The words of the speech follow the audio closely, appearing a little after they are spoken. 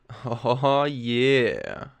Oh,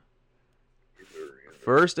 yeah.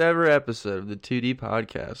 First ever episode of the 2D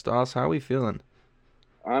podcast. Doss, how we feeling?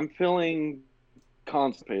 I'm feeling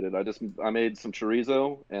constipated. I made some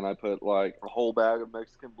chorizo and I put like a whole bag of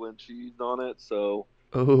Mexican blend cheese on it. So,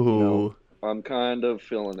 you know, Oh, I'm kind of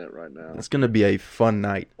feeling it right now. it's going to be a fun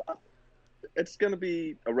night. It's gonna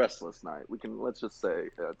be a restless night. Let's just say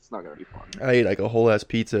it's not gonna be fun. I ate like a whole ass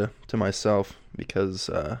pizza to myself because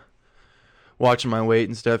watching my weight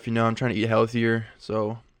and stuff, I'm trying to eat healthier.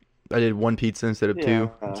 So I did one pizza Yeah, instead of two yeah.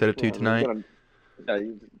 I mean, tonight.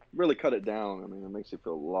 you really cut it down. I mean, it makes you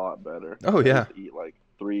feel a lot better. Oh, I yeah. used to eat like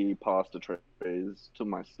three pasta trays to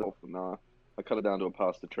myself, and I cut it down to a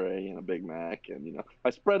pasta tray and a Big Mac, and I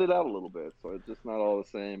spread it out a little bit, so it's just not all the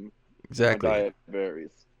same. My Exactly. diet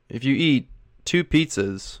varies. If you eat two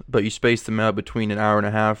pizzas, but you space them out between an hour and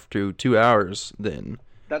a half to 2 hours, then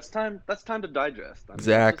That's time. That's time to digest. I mean,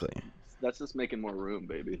 exactly. that's just making more room,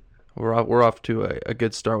 baby. We're off to a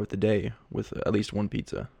good start with the day with at least one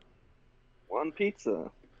pizza. One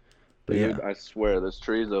pizza, But yeah, dude. I swear this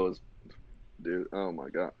chorizo is, dude. Oh my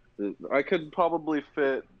god, I could probably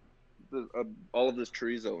fit all of this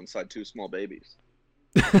chorizo inside two small babies.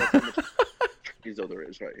 That's how much chorizo there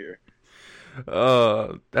is right here.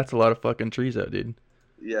 that's a lot of fucking chorizo, dude.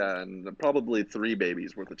 Yeah, and probably three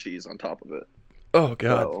babies worth of cheese on top of it. Oh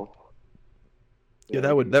god, So yeah, yeah, that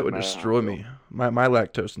you would can do that the would math. destroy me. My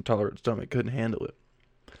lactose intolerant stomach couldn't handle it.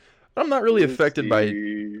 I'm not really Let's affected by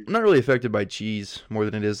see. I'm not really affected by cheese more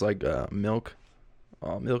than it is like milk.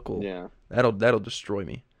 Oh, milk will Yeah. that'll destroy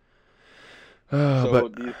me. So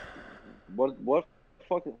But do you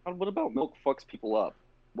what about milk fucks people up?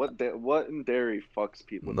 What in dairy fucks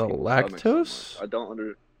people the people's stomachs so much? lactose. I don't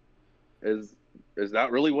under is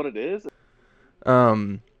that really what it is?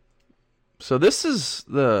 Um, so this is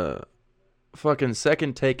the fucking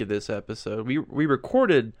second take of this episode. We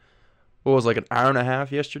recorded what was like an hour and a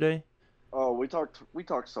half yesterday. Oh, we talked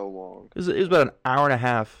so long. It was about an hour and a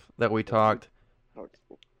half that we Yeah, we talked, talked.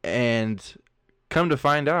 and come to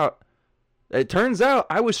find out, it turns out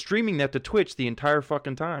I was streaming that to Twitch the entire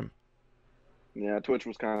fucking time. Yeah, Twitch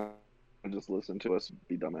was kind of just listen to us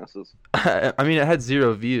be dumbasses. I mean, it had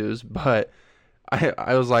 0 views, but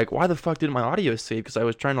I was like, why the fuck didn't my audio save? Because I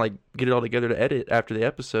was trying to like get it all together to edit after the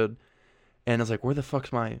episode, and I was like, where the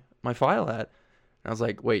fuck's my file at? And I was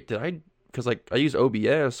like, wait, did I? Because like I use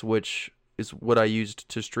OBS, which is what I used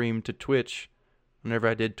to stream to Twitch whenever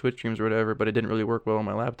I did Twitch streams or whatever, but it didn't really work well on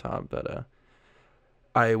my laptop. But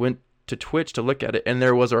I went to Twitch to look at it, and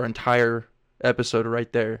there was our entire episode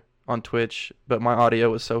right there on Twitch. But my audio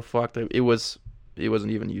was so fucked that it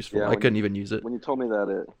wasn't even useful. Yeah, I couldn't even use it. when you told me that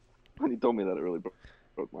it really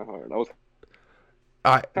broke my heart. I was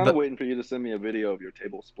I kind the, of waiting for you to send me a video of your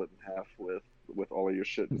table split in half with all of your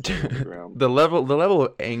shit sitting on the ground. the level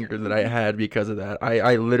of anger that I had because of that,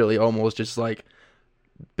 I literally almost just like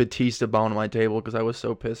Batista bombed my table because I was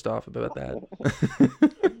so pissed off about that.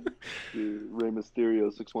 Dude, Rey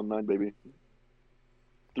Mysterio 619 baby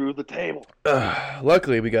through the table.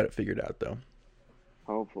 Luckily, we got it figured out though.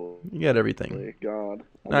 Hopefully, You got everything God.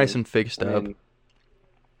 nice and fixed I up. mean,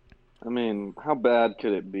 I mean, how bad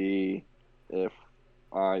could it be if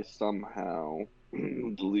I somehow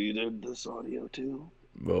deleted this audio too?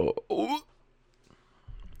 Oh.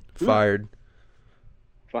 Fired.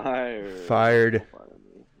 Fire! Fired. Don't fire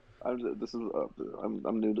me.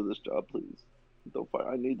 I'm new to this job. Please don't fire.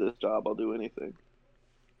 I need this job. I'll do anything.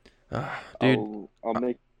 Dude, I'll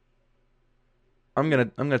make. I'm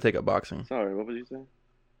gonna take up boxing Sorry, what was you saying?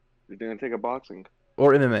 You're gonna take a boxing.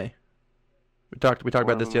 or MMA. We talked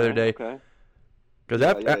about this the other MMA? day Okay. because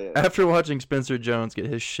Yeah. after watching Spencer Jones get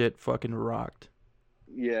his shit fucking rocked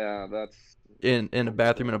Yeah, that's. in a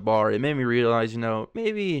bathroom in a bar, it made me realize,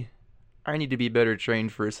 maybe I need to be better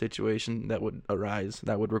trained for a situation that would arise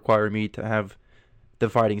that would require me to have the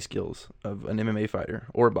fighting skills of an MMA fighter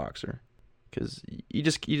or a boxer, because you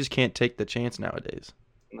just can't take the chance nowadays.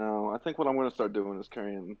 No, I think what I'm gonna start doing is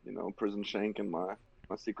carrying, prison shank in my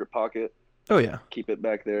secret pocket. Oh yeah, Keep it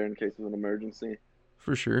back there in case of an emergency.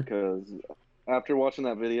 for sure. Because after watching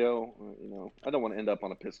that video, I don't want to end up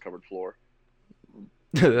on a piss-covered floor.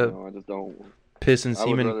 I just don't. Piss and I would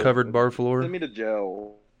semen rather covered bar floor. send me to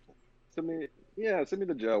jail. Send me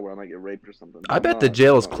to jail where I might get raped or something. I bet the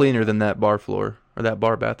jail is cleaner than that bar floor or that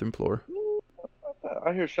bar bathroom floor.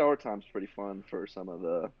 I hear shower time's pretty fun for some of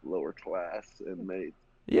the lower class inmates.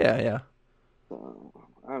 Yeah, yeah. So,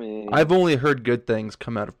 I mean, I've only heard good things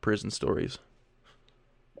come out of prison stories.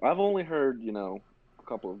 I've only heard, a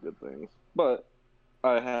couple of good things, but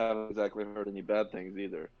I haven't exactly heard any bad things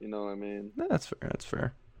either. You know what I mean? That's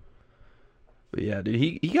fair. But yeah, dude,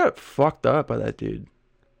 he got fucked up by that dude.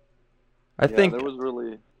 I Yeah, there think was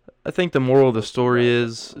really I think the moral of the there was some story bad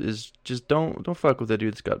stuff is going on. is just don't fuck with the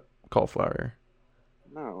dude that's got cauliflower.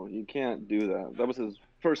 No, you can't do that. That was his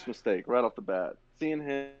first mistake right off the bat. Seeing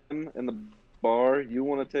him in the bar, you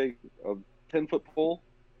want to take a 10-foot pole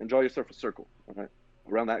and draw yourself a circle, all right,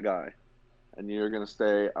 around that guy, and you're gonna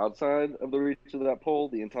stay outside of the reach of that pole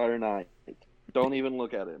the entire night. Don't even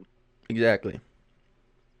look at him. Exactly.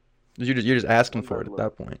 You're just asking One for bad it at look.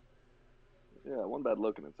 that point. Yeah, one bad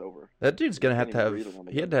look and it's over. That dude's You gonna can't have to even breathe have. around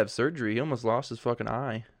the He had guy. to have surgery. He almost lost his fucking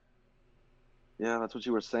eye. Yeah, that's what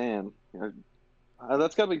you were saying.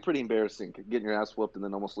 That's got to be pretty embarrassing, getting your ass whooped and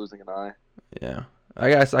then almost losing an eye. Yeah. I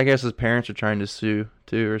guess his parents are trying to sue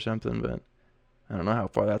too or something, but I don't know how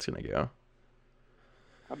far that's gonna go.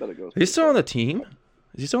 I bet it goes He's pretty still on the far. team.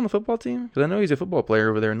 Is he still on the football team? Because I know he's a football player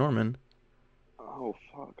over there in Norman. Oh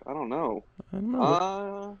fuck, I don't know. I don't know.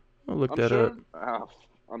 Uh, I'll look I'm that up. sure.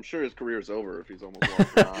 I'm sure his career's over if he's almost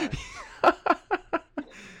lost an eye.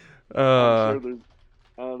 I'm uh,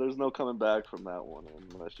 sure there's no coming back from that one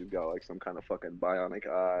unless you've got like some kind of fucking bionic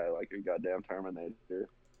eye, like your goddamn Terminator.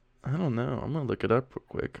 I don't know. I'm gonna look it up real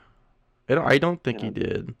quick. I don't think he Yeah.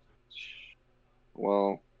 did.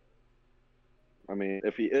 Well, I mean,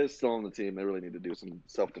 if he is still on the team, they really need to do some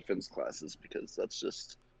self-defense classes because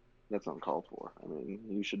that's uncalled for. I mean,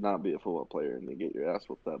 you should not be a football player and you get your ass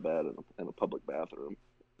whooped that bad in a public bathroom.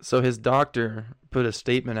 So his doctor put a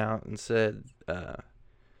statement out and said,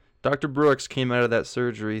 Dr. Brooks came out of that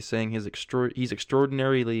surgery saying he's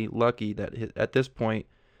extraordinarily lucky that at this point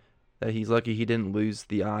that he's lucky he didn't lose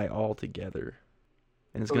the eye altogether.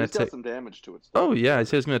 And it's So gonna he's got take. some damage to it Oh still. yeah, he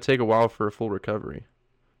said it's gonna take a while for a full recovery.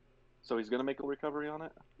 So he's gonna make a recovery on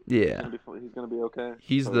it. Yeah, He's gonna be okay.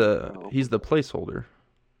 he's So, the you know, he's the placeholder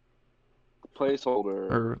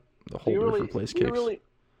placeholder. or the Do you holder for really? place Do you kicks. really?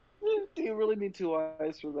 Do you really need two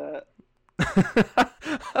eyes for that?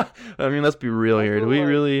 I mean, let's be real I here. Do feel we like,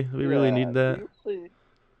 really yeah. need Do that? you really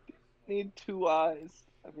need two eyes?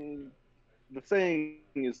 I mean, the saying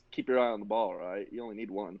is keep your eye on the ball, right? You only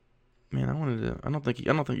need one. Man, I wanted to. I don't think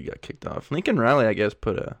he got kicked off. Lincoln Riley, I guess,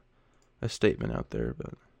 put a statement out there,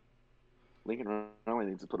 but Lincoln Riley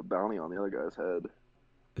needs to put a bounty on the other guy's head.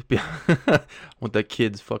 I want that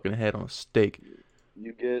kid's fucking head on a stake.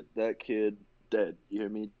 You get that kid dead. You hear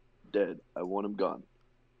me? Dead. I want him gone.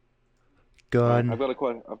 All right, Gun. I've got a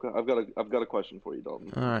question. I've got a question for you,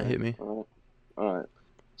 Dalton. All right, Okay? hit me. All right.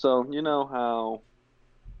 So you know how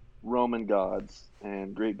Roman gods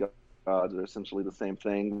and Greek gods are essentially the same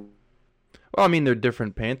thing. Well, I mean, they're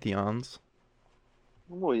different pantheons,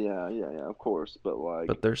 Well, yeah, of course, but like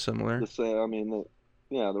but they're similar. the same. I mean,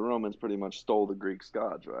 yeah, the Romans pretty much stole the Greeks'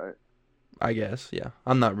 gods, right? I guess. Yeah.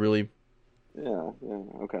 I'm not really. Yeah.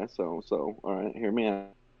 Okay. So, all right. Hear me out.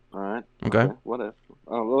 All right. Okay. Okay. What if?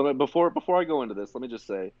 Well, before I go into this, let me just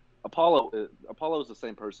say, Apollo is the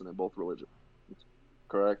same person in both religions.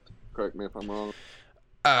 Correct. Correct me if I'm wrong.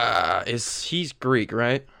 He's Greek,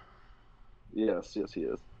 right? Yes, he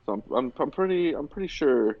is. So I'm pretty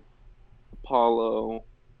sure Apollo,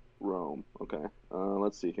 Rome. Okay.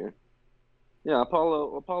 Let's see here. Yeah,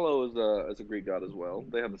 Apollo is a Greek god as well.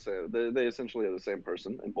 They have the same. They essentially are the same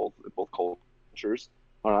person in both cultures.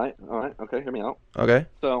 All right. Okay, hear me out. Okay.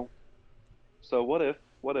 So what if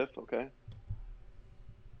okay,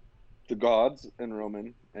 the gods in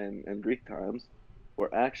Roman and Greek times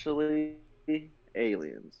were actually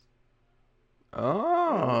aliens.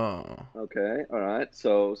 All right. Oh. Okay. All right.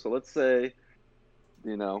 So let's say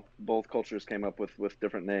both cultures came up with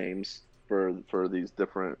different names for these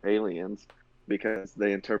different aliens because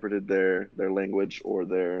they interpreted their language or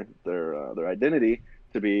their identity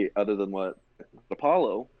to be other than what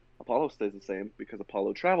Apollo. Apollo stays the same because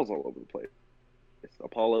Apollo travels all over the place.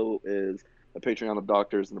 Apollo is a patron of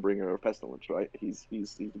doctors and the bringer of pestilence, right? He's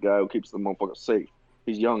the guy who keeps the motherfuckers safe.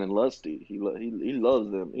 He's young and lusty. He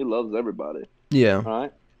loves them. He loves everybody. Yeah. All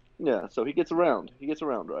right. Yeah. So he gets around. He gets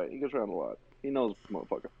around, right? He gets around a lot. He knows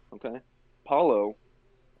motherfucker. Okay. Apollo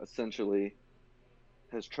essentially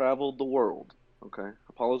has traveled the world. Okay.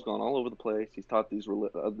 Apollo's gone all over the place. He's taught these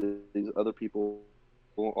other people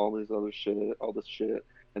all these other shit, all this shit.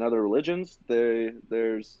 In other religions,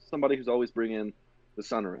 there's somebody who's always bringing the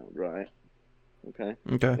sun around, right? Okay.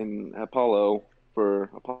 Okay. And Apollo for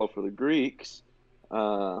the Greeks,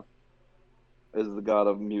 uh, is the god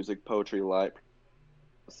of music, poetry, light,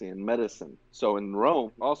 prophecy, and medicine. So in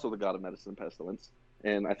Rome, also the god of medicine, pestilence,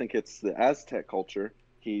 and I think it's the Aztec culture.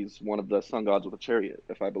 He's one of the sun gods with a chariot,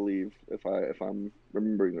 if I'm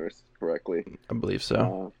remembering this correctly. I believe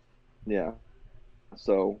so. Yeah.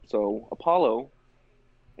 So Apollo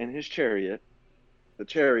and his chariot, the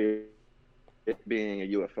chariot being a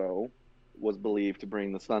UFO, was believed to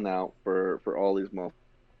bring the sun out for all these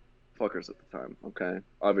motherfuckers at the time. Okay,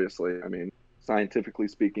 obviously, I mean, scientifically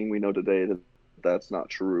speaking, we know today that that's not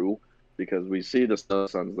true because we see the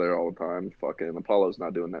sun's there all the time. Fucking Apollo's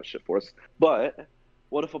not doing that shit for us. But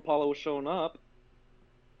what if Apollo was showing up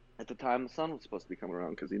at the time the sun was supposed to be coming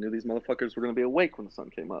around because he knew these motherfuckers were going to be awake when the sun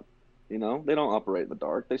came up? You know, they don't operate in the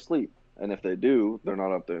dark; they sleep. And if they do, they're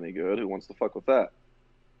not up to any good. Who wants to fuck with that?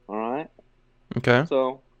 All right. Okay.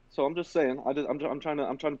 So I'm just saying. I'm trying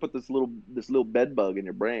to put this little bed bug in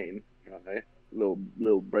your brain, right?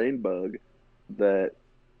 Little brain bug that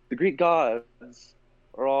the Greek gods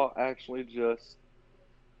are all actually just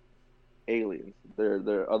aliens. They're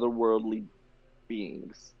otherworldly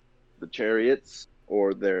beings. The chariots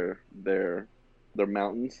or their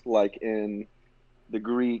mountains, like in the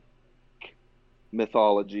Greek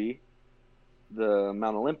mythology, the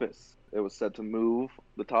Mount Olympus. It was said to move.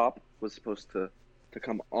 The top was supposed to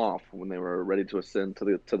come off when they were ready to ascend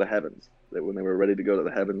to the heavens. That when they were ready to go to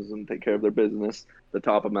the heavens and take care of their business, the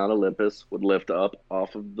top of Mount Olympus would lift up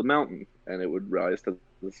off of the mountain and it would rise to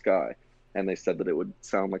the sky. And they said that it would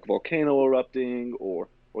sound like a volcano erupting or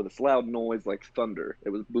this loud noise like thunder. It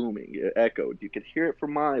was booming. It echoed. You could hear it for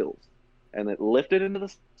miles. And it lifted into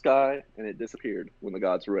the sky and it disappeared when the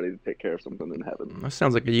gods were ready to take care of something in heaven. That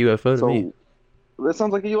sounds like a UFO to me. That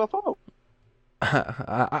sounds like a UFO.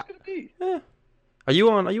 I, yeah. Are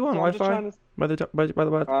you on Wi-Fi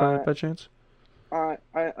by chance? I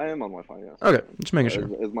am on Wi-Fi. Yes. Okay, just making sure.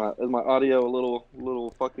 Is my audio a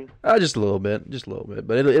little fucking? Just a little bit,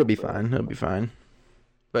 but it'll be fine. It'll be fine.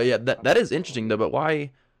 But yeah, that is interesting though. But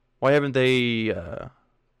why haven't they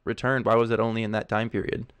returned? Why was it only in that time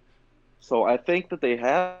period? So I think that they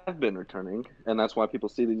have been returning, and that's why people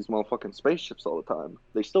see these motherfucking spaceships all the time.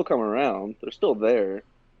 They still come around. They're still there,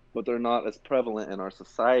 but they're not as prevalent in our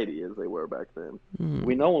society as they were back then.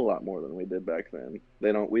 We know a lot more than we did back then.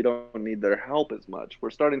 We don't need their help as much.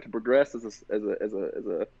 We're starting to progress as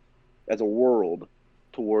a world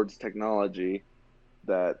towards technology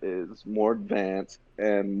that is more advanced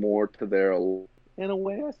and more to their, in a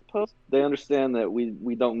way, I suppose. They understand that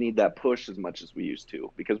we don't need that push as much as we used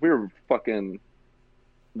to because we were fucking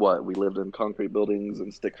we lived in concrete buildings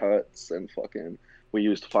and stick huts and fucking we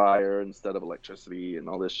used fire instead of electricity and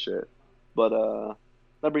all this shit. But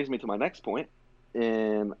that brings me to my next point.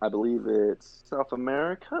 In, I believe it's South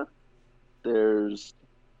America, there's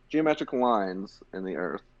geometric lines in the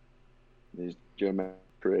earth. These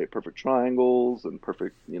create perfect triangles and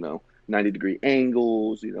perfect, 90-degree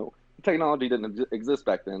angles. Technology didn't exist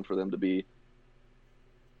back then for them to be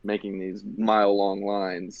making these mile-long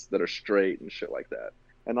lines that are straight and shit like that.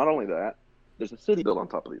 And not only that, there's a city built on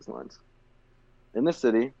top of these lines. In this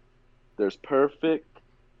city, there's perfect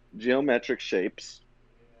geometric shapes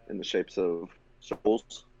in the shapes of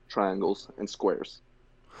circles, triangles, and squares.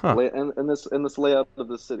 Huh. And this layout of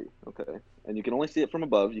the city, okay? And you can only see it from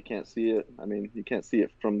above. You can't see it. I mean, you can't see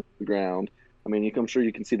it from the ground. I mean, I'm sure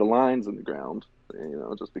you can see the lines in the ground,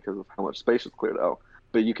 just because of how much space is cleared out.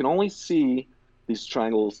 But you can only see these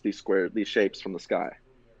triangles, these squares, these shapes from the sky.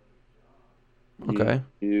 Okay.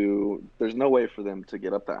 There's no way for them to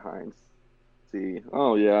get up that high and see,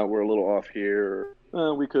 oh yeah, we're a little off here.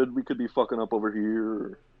 We could be fucking up over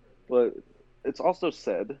here. But it's also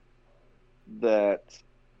said that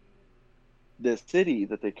this city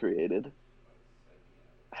that they created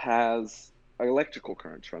has electrical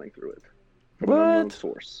currents running through it from an unknown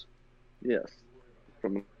source. Yes,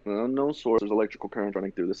 from an unknown source, there's electrical current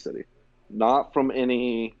running through the city. Not from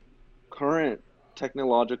any current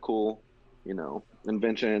technological,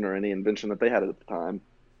 invention or any invention that they had at the time.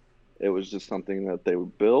 It was just something that they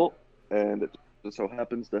built, and it just so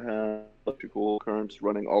happens to have electrical currents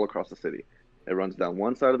running all across the city. It runs down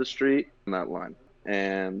one side of the street in that line,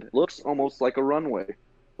 and looks almost like a runway,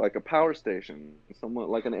 like a power station. Somewhat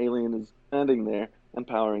like an alien is standing there and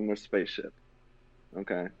powering their spaceship.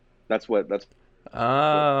 Okay, that's what.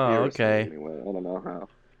 Oh, okay. Anyway, I don't know how.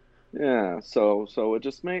 Yeah, so it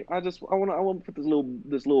just I want to put this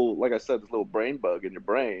little, like I said, this little brain bug in your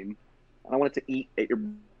brain, and I want it to eat at your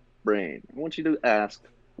brain. I want you to ask,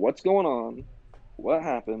 what's going on? What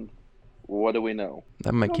happened? What do we know?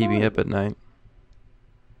 That might keep me up at night.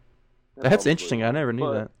 That's interesting. I never knew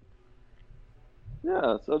that.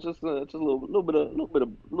 Yeah, so just a little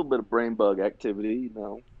bit of brain bug activity,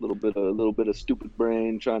 a little bit of stupid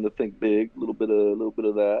brain trying to think big, a little bit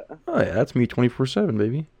of that. Oh yeah, that's me 24/7,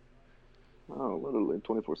 baby. Oh, literally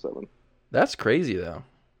 24/7. That's crazy though.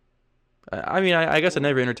 I mean, I guess I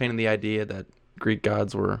never entertained the idea that Greek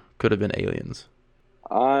gods could have been aliens.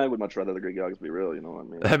 I would much rather the Greek gods be real. You know what I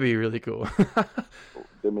mean? That'd be really cool.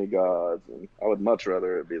 Demigods, and I would much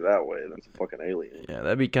rather it be that way than some fucking alien. Yeah,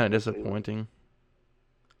 that'd be kind of disappointing.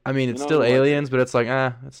 I mean, You it's know still who I aliens, but it's like,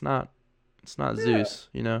 it's not Yeah, Zeus,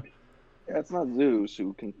 you know? yeah, it's not Zeus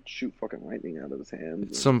who can shoot fucking lightning out of his hands.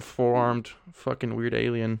 It's some four-armed fucking weird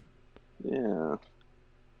alien. Yeah.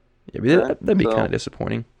 Yeah, but Okay. that'd be kind So, of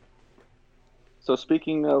disappointing. so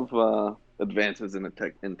speaking of advances in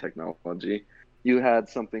technology, you had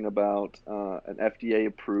something about an FDA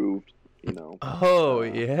approved, Oh, uh,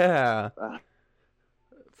 yeah. uh,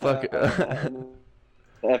 Fuck. an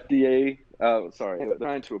FDA. Sorry, they're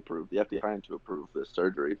trying to approve the FDA trying to approve this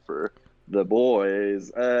surgery for the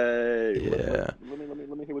boys. Hey, Yeah. let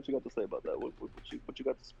me hear what you got to say about that. What you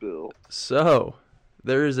got to spill? So,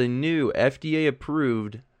 there is a new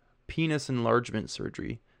FDA-approved penis enlargement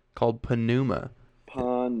surgery called Pneuma.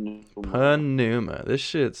 Pun. Pneuma. This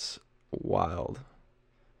shit's wild.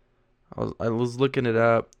 I was looking it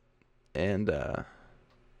up, and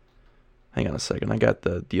hang on a second. I got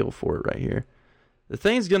the deal for it right here. The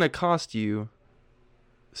thing's gonna cost you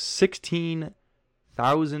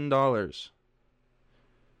 $16,000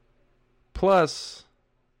 plus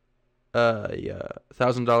a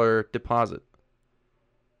 $1,000 deposit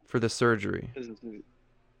for the surgery. This is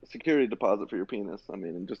a security deposit for your penis. I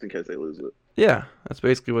mean, just in case they lose it. Yeah, that's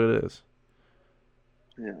basically what it is.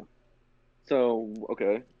 Yeah. So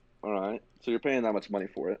okay, all right. So you're paying that much money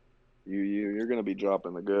for it. You're gonna be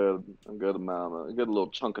dropping a good amount, a good little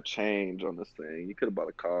chunk of change on this thing. You could have bought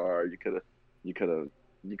a car. You could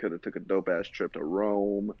have took a dope ass trip to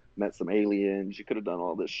Rome, met some aliens. You could have done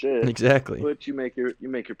all this shit. Exactly. But you make your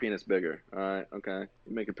penis bigger. All right, okay.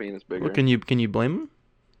 You make your penis bigger. Well, can you blame him?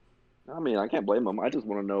 I mean, I can't blame them. I just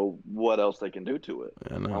want to know what else they can do to it.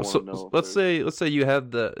 I I know. want So to know. If let's there's- say you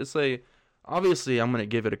have let's say obviously I'm gonna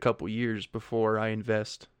give it a couple years before I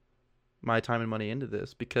invest my time and money into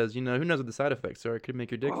this because who knows what the side effects are. It could make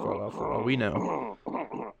your dick fall off for all we know.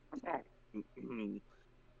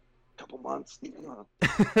 Couple months.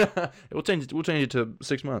 We'll change it to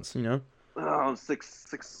 6 months. Oh, 6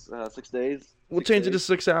 days. We'll 6 change it to days.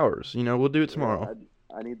 6 hours. We'll do it tomorrow.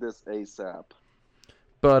 Yeah, I need this ASAP.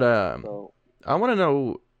 But So I want to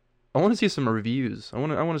know. I want to see some reviews. I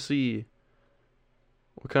want to see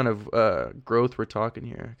what kind of growth we're talking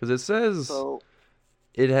here because it says so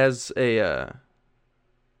it has the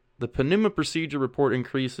Pneuma procedure report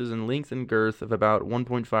increases in length and girth of about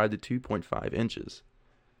 1.5 to 2.5 inches,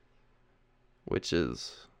 which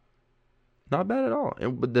is not bad at all.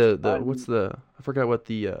 But I forgot what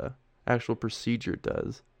the actual procedure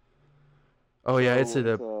does. Oh yeah, it's so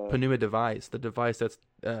the it's Pneuma device. The device that's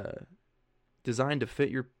designed to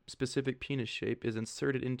fit your specific penis shape is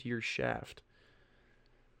inserted into your shaft,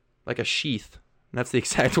 like a sheath. And that's the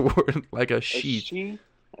exact word, like a sheath.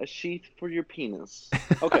 a sheath for your penis.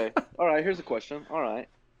 Okay. All right. Here's a question. All right.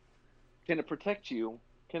 Can it protect you?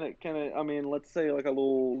 Can it? I mean, let's say like a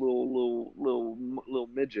little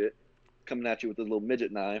midget coming at you with a little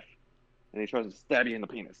midget knife, and he tries to stab you in the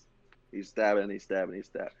penis. He's stabbing. Is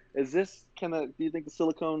this do you think the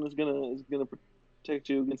silicone is gonna protect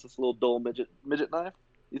you against this little dull midget knife?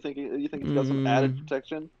 You think it's got some added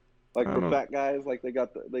protection? Like I for don't know. fat guys, like they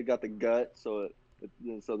got the gut, so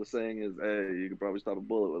so the saying is, hey, you could probably stop a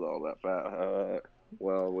bullet with all that fat.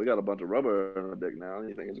 Well, we got a bunch of rubber in our dick now.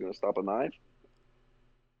 You think it's gonna stop a knife?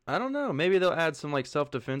 I don't know. Maybe they'll add some like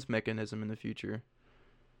self-defense mechanism in the future.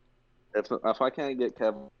 If I can't get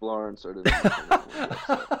Kevlar inserted,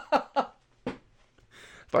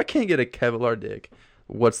 If I can't get a Kevlar dick,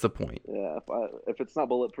 what's the point? yeah, if it's not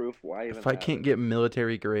bulletproof, why even? If I have can't it? get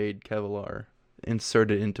military grade Kevlar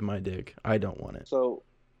inserted into my dick, I don't want it. So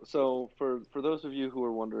for those of you who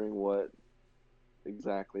are wondering what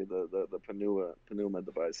exactly the Pneuma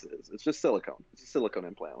device is, it's just silicone. It's a silicone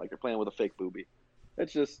implant, like you're playing with a fake boobie.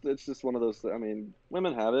 It's just one of those. I mean,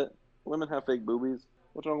 women have it. Women have fake boobies.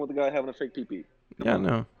 What's wrong with the guy having a fake pee-pee? Yeah, on.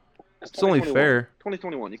 no. It's It's only 2021. fair.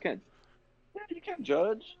 2021. You can't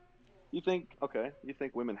judge. You think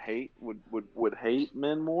women would hate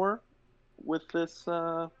men more with this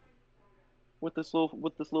little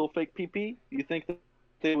fake pee-pee? You think that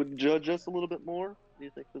they would judge us a little bit more? Do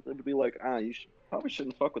you think that they would be like, probably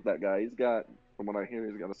shouldn't fuck with that guy. From what I hear,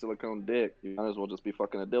 he's got a silicone dick. You might as well just be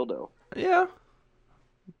fucking a dildo. Yeah.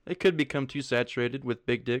 It could become too saturated with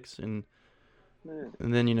big dicks and Man.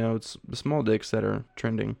 then it's the small dicks that are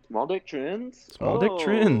trending. Small dick trends? Small dick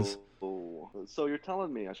trends. Oh. So you're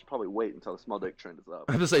telling me I should probably wait until the small dick trend is up.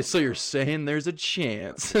 I'm just like, so you're saying there's a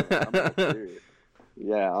chance. I'm serious.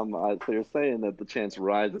 Yeah, so you're saying that the chance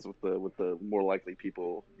rises with the more likely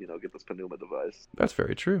people, get this pneuma device. That's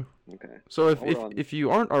very true. Okay. So Hold on. if you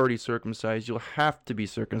aren't already circumcised, you'll have to be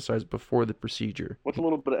circumcised before the procedure. What's a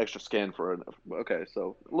little bit of extra scan for an? Okay,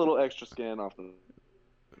 so a little extra scan off the.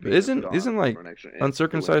 But isn't like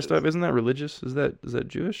uncircumcised stuff? Isn't that religious? Is that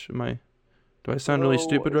Jewish? Do I sound really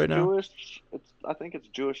stupid right now? Jewish. I think it's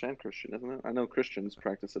Jewish and Christian, isn't it? I know Christians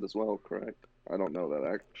practice it as well. Correct. I don't know that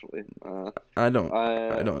actually. I don't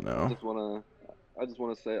know. I just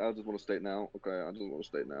want to state now. Okay, I just want to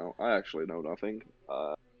state now. I actually know nothing.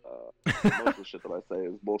 Most of the shit that I say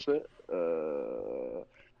is bullshit.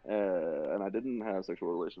 And I didn't have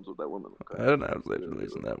sexual relations with that woman. Okay? I didn't have sexual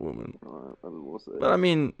relations with that woman. I just want to say. But I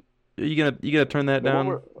mean, you gonna turn that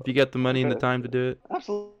down if you got the money and the time to do it?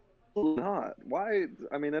 Absolutely not. Why?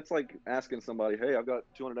 I mean, that's like asking somebody, "Hey, I've got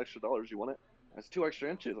 $200 extra. You want it?" That's 2 extra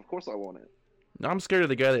inches. Of course, I want it. I'm scared of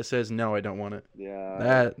the guy that says no, I don't want it.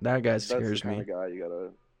 Yeah. That guy scares me. That's the kind of guy you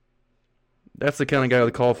gotta. That's the kind of guy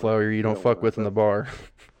with cauliflower you don't fuck with in the bar.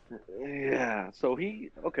 Yeah. So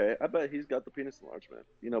okay. I bet he's got the penis enlargement.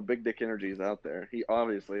 Big dick energy is out there. He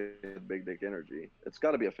obviously has big dick energy. It's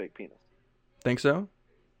got to be a fake penis. Think so?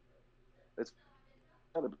 It's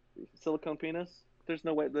got to be silicone penis. There's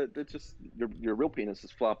no way that it's just your real penis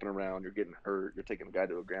is flopping around. You're getting hurt. You're taking a guy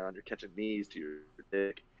to the ground. You're catching knees to your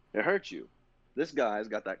dick. It hurts you. This guy's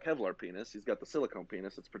got that Kevlar penis. He's got the silicone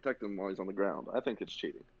penis. It's protecting him while he's on the ground. I think it's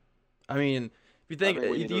cheating. I mean, if you think,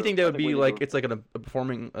 do you think that would be like it's like an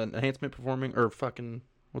enhancement performing or fucking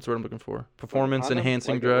what's the word I'm looking for? Performance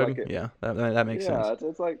enhancing drug? Yeah, that makes sense. Yeah,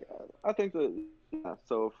 it's like I think that. Yeah,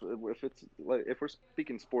 so if it's like if we're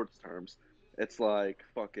speaking sports terms, it's like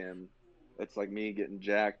fucking. It's like me getting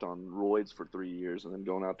jacked on roids for 3 years and then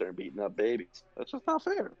going out there and beating up babies. That's just not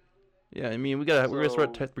fair. Yeah, I mean, we gotta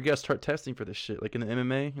start testing for this shit. Like in the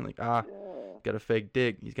MMA, you're like, got a fake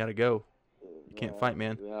dick. He's gotta go. You can't fight,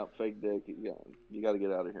 man. Yeah, fake dick. You gotta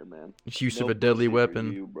get out of here, man. Use of a deadly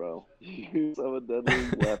weapon. You, bro. Use of a deadly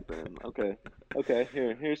weapon. Okay.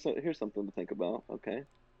 Here's something to think about. Okay.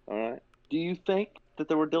 All right. Do you think that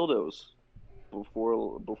there were dildos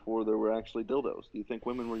before there were actually dildos? Do you think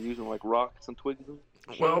women were using like rocks and twigs?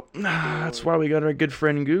 Well, that's why we got our good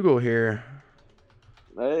friend Google here.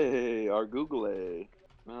 Hey, our Google.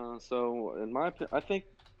 So in my opinion,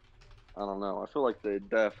 I don't know. I feel like they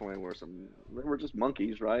definitely were they were just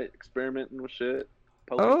monkeys, right? Experimenting with shit,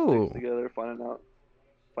 poking things together, finding out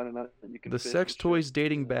that you can. The sex toys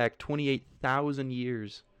dating back 28,000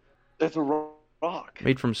 years. It's a rock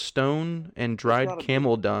made from stone and dried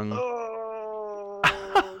camel dung.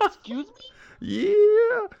 Excuse me?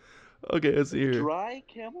 Yeah. Okay, let's see here. Dry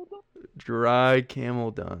camel dung? Dry camel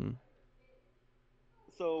dung.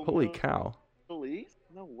 So holy cow. Police?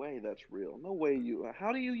 No way that's real. No way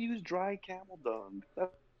how do you use dry camel dung?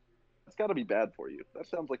 That's got to be bad for you. That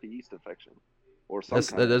sounds like a yeast infection. Or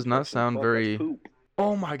something. That does not sound very.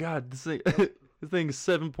 Oh my god, this thing's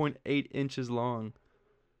 7.8 inches long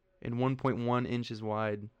and 1.1 inches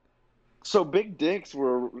wide. So big dicks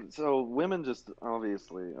so women just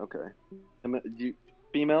obviously, okay.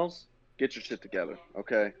 Females, get your shit together,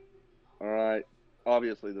 okay? All right.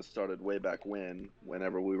 Obviously this started way back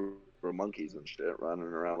whenever we were monkeys and shit running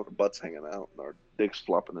around with our butts hanging out and our dicks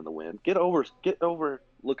flopping in the wind. Get over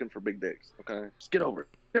looking for big dicks, okay? Just get over it.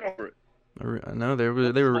 Get over it. I know they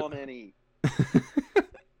were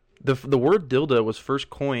The word dildo was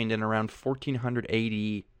first coined in around 1400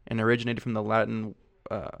 AD and originated from the Latin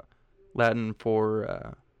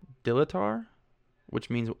for dilatar, which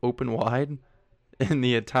means open wide, and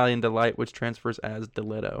the Italian delight, which transfers as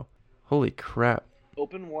diletto. Holy crap.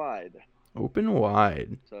 Open wide. Open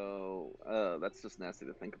wide. So that's just nasty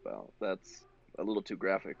to think about. That's a little too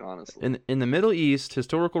graphic, honestly. In the Middle East,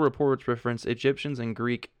 historical reports reference Egyptians and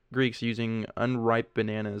Greeks using unripe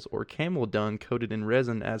bananas or camel dung coated in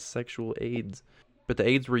resin as sexual aids. But the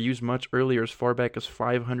aids were used much earlier, as far back as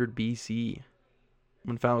 500 BC.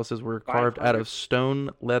 When phalluses were carved out of stone,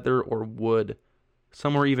 leather, or wood.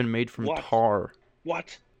 Some were even made from tar.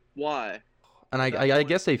 What? Why? And I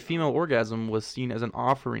guess a female orgasm was seen as an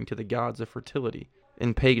offering to the gods of fertility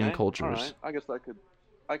in pagan cultures. All right. I guess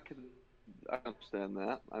I understand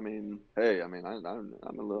that. I mean, hey, I'm a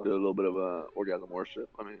little bit of a orgasm worship.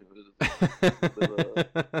 I mean,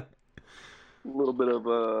 a little bit of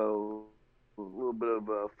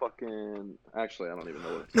a fucking. Actually, I don't even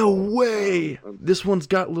know what it's called. No way! This one's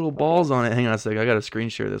got little balls on it. Hang on a sec. I gotta screen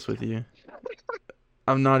share this with you.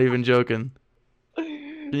 I'm not even joking.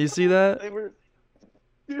 Can you see that?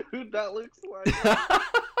 Dude, that looks like.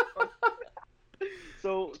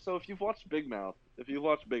 So if you've watched Big Mouth,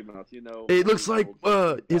 you know. It looks like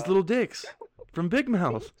his little dicks. from Big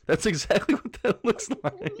Mouth. That's exactly what that looks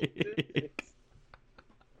like.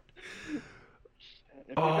 If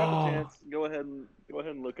you got the chance, go ahead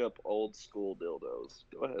and look up old school dildos.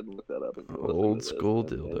 Go ahead and look that up and Old school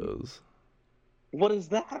dildos. What is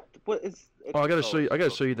that? What is? Oh, I gotta show you. I gotta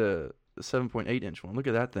show you the 7.8 inch one. Look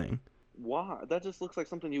at that thing. Why? That just looks like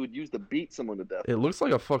something you would use to beat someone to death. It looks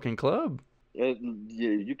like a fucking club. Yeah,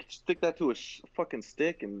 you could stick that to a fucking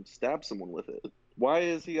stick and stab someone with it. Why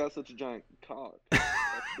is he got such a giant cock? That's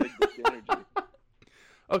big dick energy.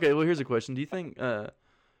 Okay, well here's a question. Do you think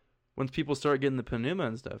once people start getting the Pneuma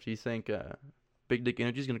and stuff, do you think big dick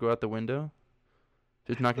energy is gonna go out the window?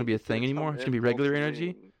 It's not gonna be a thing anymore. It's gonna be regular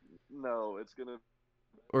energy. No, it's gonna.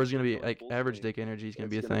 Or is it gonna be like average dick energy is gonna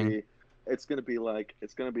be a thing? It's gonna be like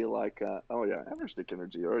oh yeah, average dick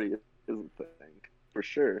energy already is a thing for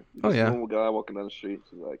sure. Oh yeah. Normal guy walking down the street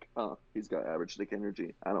is like, he's got average dick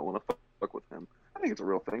energy. I don't want to fuck with him. I think it's a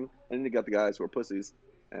real thing. And then you got the guys who are pussies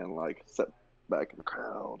and like sit back in the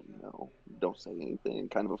crowd, don't say anything,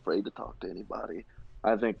 kind of afraid to talk to anybody.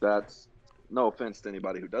 I think that's no offense to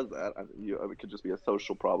anybody who does that. It could just be a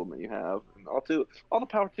social problem that you have. And all the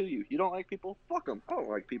power to you. You don't like people? Fuck them. I don't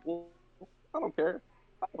like people. I don't care.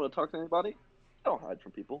 I don't want to talk to anybody. Don't hide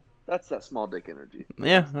from people. That's that small dick energy.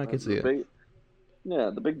 Yeah, I can see it.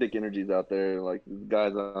 Yeah, the big dick energy's out there. Like, the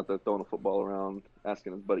guys out there throwing a football around,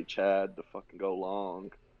 asking his buddy Chad to fucking go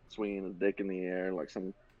long, swinging his dick in the air like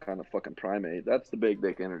some kind of fucking primate. That's the big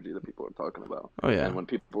dick energy that people are talking about. Oh, yeah. And when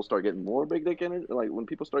people start getting more big dick energy, like when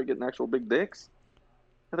people start getting actual big dicks,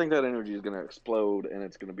 I think that energy is going to explode, and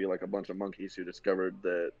it's going to be like a bunch of monkeys who discovered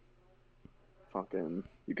that fucking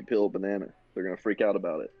you could peel a banana. They're going to freak out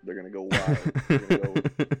about it. They're going to go wild.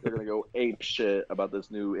 They're going to go ape shit about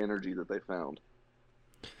this new energy that they found.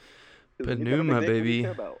 Pneuma, baby.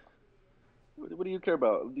 What do you care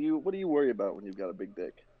about? What do you worry about when you've got a big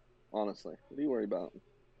dick? Honestly, what do you worry about?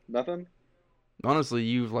 Nothing. Honestly,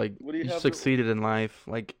 you've succeeded in life.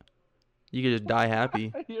 Like, you could just die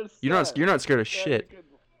happy. You're not scared of shit.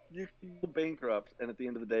 You could be bankrupt, and at the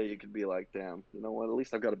end of the day, you could be like, damn, you know what? At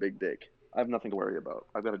least I've got a big dick. I have nothing to worry about.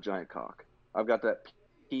 I've got a giant cock. I've got that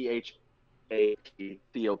PHATCOK. I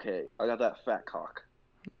got that fat cock.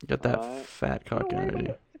 You got that fat cock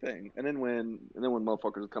energy. And then when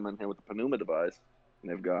motherfuckers come in here with the Pneuma device,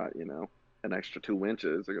 and they've got an extra 2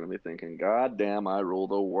 inches, they're gonna be thinking, God damn, I rule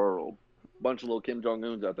the world. Bunch of little Kim Jong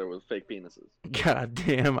Uns out there with fake penises. God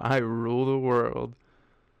damn, I rule the world.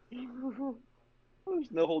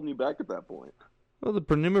 There's no holding you back at that point. Well, the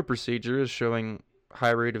Pneuma procedure is showing high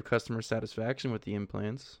rate of customer satisfaction with the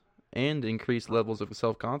implants and increased levels of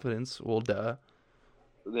self-confidence. Well, duh.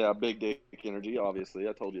 Yeah, big dick energy, obviously.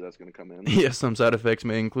 I told you that's going to come in. Yes, some side effects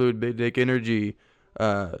may include big dick energy,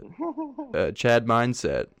 Chad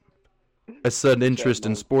mindset, a sudden interest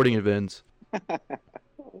in sporting events,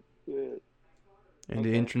 and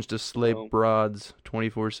the entrance to slave broads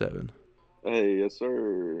 24/7. Hey, yes,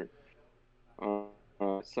 sir.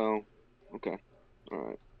 Okay. All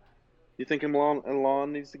right. You think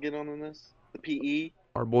Elon needs to get on this? The PE?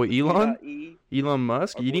 Our boy Elon? Elon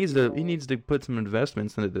Musk? He needs to put some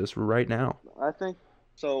investments into this right now. I think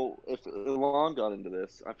so. If Elon got into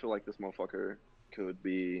this, I feel like this motherfucker could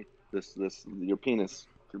be your penis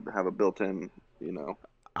could have a built-in,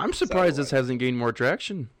 I'm surprised this hasn't gained more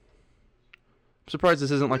traction. I'm surprised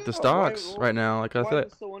this isn't like the stocks right now. Like I thought.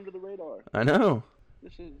 Is it so under the radar? I know. They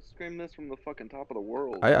should scream this from the fucking top of the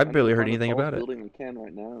world. I barely heard anything about it. Building we can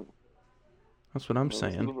right now. That's what I'm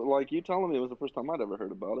saying. Like you telling me, it was the first time I'd ever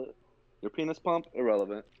heard about it. Your penis pump,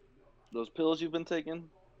 irrelevant. Those pills you've been taking,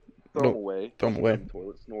 throw them away. Throw them away.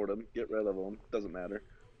 Toilet, snort them, get rid of them. Doesn't matter.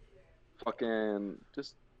 Fucking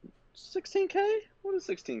just 16K? What is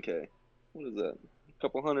 16K? What is that?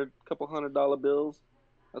 Couple $100 bills?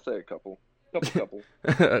 I say a couple.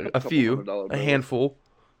 A few. A handful.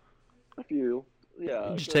 A few.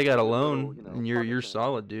 Yeah. You just take out a loan, and you're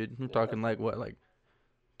solid, dude. We're talking like what, like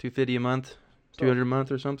 $250 a month, $200 a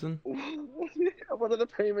month, or something. What are the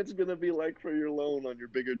payments gonna be like for your loan on your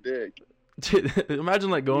bigger dick? Dude, imagine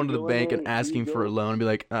like going to the bank and asking for a loan and be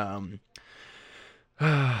like,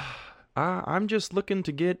 I'm just looking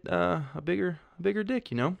to get a bigger dick,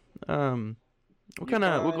 What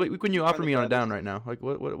can you offer me on a down right now? Like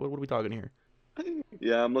what are we talking here?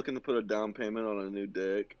 Yeah, I'm looking to put a down payment on a new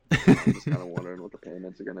dick. I'm just kind of wondering what the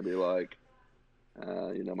payments are gonna be like.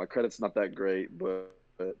 My credit's not that great, but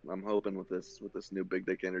I'm hoping with this new big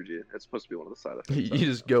dick energy, it's supposed to be one of the side effects. You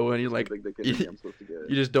just go in, you're like, big dick energy I'm supposed to get.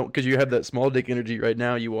 You just don't, because you have that small dick energy right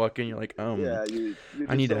now. You walk in, you're like, yeah,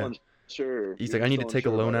 I need to. Sure. He's like, I need to take a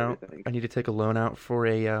loan out. I need to take a loan out for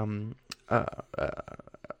a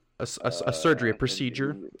a surgery, a And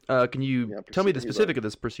procedure. he, Can you yeah, tell me the he's like, specific of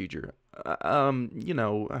this procedure?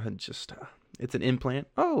 Just it's an implant.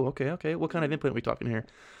 Oh, okay. What kind of implant are we talking here?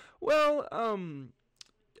 Well,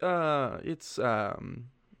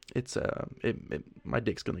 my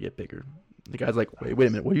dick's gonna get bigger. The guy's like, wait a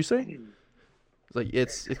minute, what do you say? It's like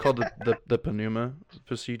it's called the pneuma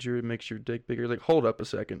procedure. It makes your dick bigger. Like, hold up a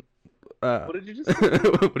second. what did you just say?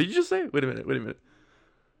 What did you just say? Wait a minute.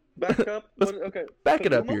 Back up. Let's Okay. back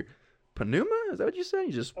it up Pneuma? here. Pneuma? Is that what you said?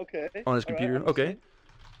 You just Okay. on his All right, computer? I'm Okay.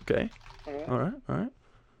 listening. Okay. All right. All right.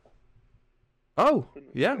 Oh,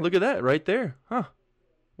 yeah. Look at that right there. Huh.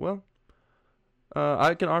 Well,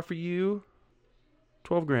 I can offer you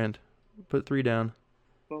 12 grand. Put 3 down.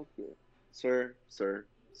 Okay. Sir,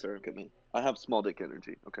 look at me. I have small dick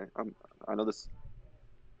energy. Okay. I know this.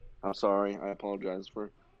 I'm sorry. I apologize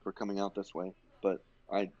for coming out this way, but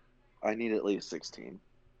I need at least 16.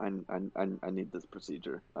 I need this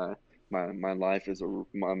procedure. My life is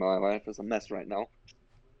my life is a mess right now.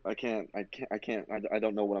 I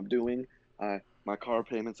don't know what I'm doing. My car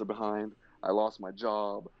payments are behind. I lost my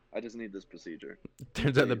job. I just need this procedure.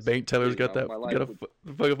 Turns out the Please, bank teller's got please, that my life got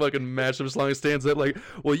a fucking mattress long stands up like,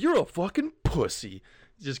 well, you're a fucking pussy.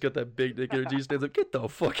 He's just got that big dick energy stands up. Get the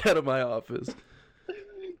fuck out of my office.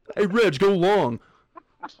 Hey, Reg, go long.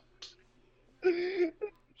 And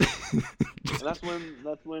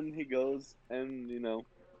that's when he goes and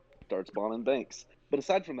starts bombing banks. But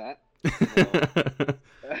aside from that,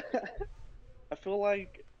 I feel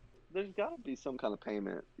like there's got to be some kind of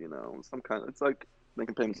payment. Some kind. It's like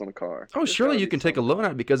making payments on a car. Oh, There's surely gotta you be can take a some loan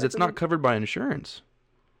kind. out because it's It's not an, covered by insurance.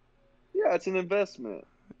 yeah, it's an investment.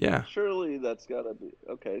 Yeah, Surely that's got to be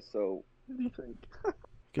okay. So what do you think?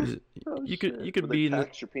 because Oh you shit! could Would be they in the,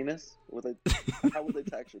 tax your penis? How would they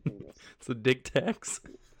tax your penis? it's a dick tax.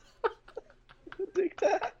 Dick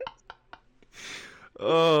tax.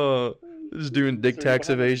 Oh, just doing dick Sir, tax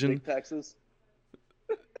you know how much evasion. Dick taxes.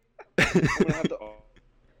 I'm gonna have to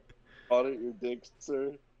audit your dick,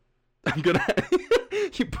 sir. I'm gonna.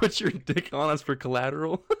 You put your dick on us for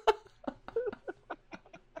collateral.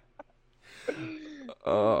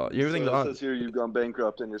 You ever think So it says here you've gone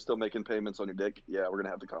bankrupt and you're still making payments on your dick. Yeah, we're gonna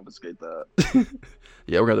have to confiscate that.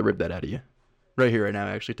 Yeah, we're gonna rip that out of you, right here, right now.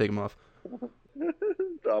 Actually, take them off.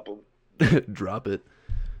 Drop them. Drop it.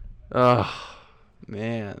 Oh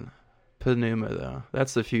man, pneuma though.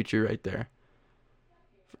 That's the future right there.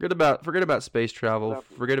 Forget about space travel.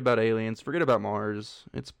 Forget about aliens. Forget about Mars.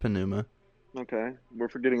 It's pneuma. Okay, we're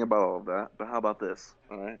forgetting about all of that. But how about this?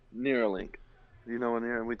 All right, Neuralink. You know,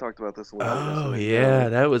 we talked about this a little bit Oh yesterday. yeah, Neuralink.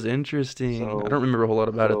 that was interesting. So, I don't remember a whole lot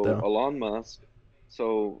about it though. Elon Musk.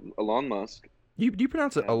 So Elon Musk Do you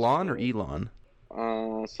pronounce it has. Elon or Elon?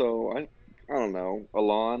 So I don't know.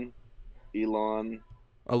 Elon. Elon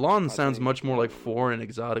I sounds think. much more like foreign and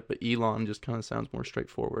exotic, but Elon just kind of sounds more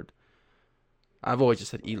straightforward. I've always just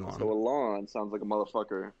said Elon. So Elon sounds like a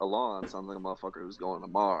motherfucker. Elon sounds like a motherfucker who's going to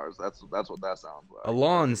Mars. That's what that sounds like.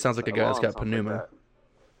 Elon sounds like a guy that's Elon got sounds like pneuma. that.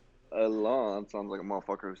 Elon sounds like a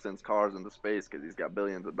motherfucker who sends cars into space because he's got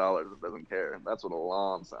billions of dollars and doesn't care. That's what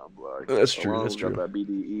Elon sounds like. That's true. Elon's That's true. got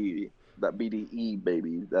that BDE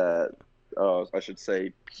baby. That I should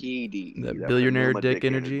say PDE. That billionaire pneuma dick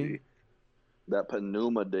energy. That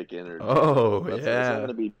pneuma dick energy. Oh It's not yeah.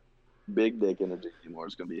 gonna be big dick energy anymore.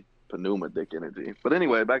 It's gonna be pneuma dick energy. But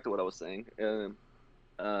anyway, back to what I was saying.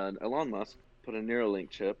 Elon Musk put a Neuralink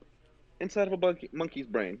chip inside of a monkey's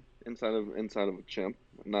brain, inside of a chimp.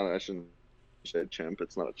 I shouldn't say chimp.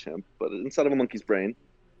 It's not a chimp, but inside of a monkey's brain,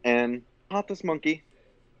 and taught this monkey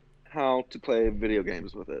how to play video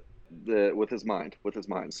games with it. With his mind.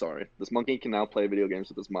 Sorry, this monkey can now play video games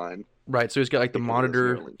with his mind. Right. So he's got like the Because of this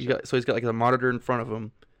monitor. Neuralink chip. He's got like the monitor in front of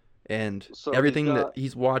him, and So everything he's that got-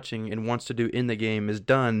 he's watching and wants to do in the game is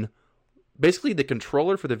done. Basically, the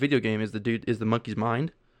controller for the video game is the monkey's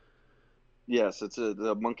mind. Yes,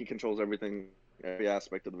 the monkey controls everything, every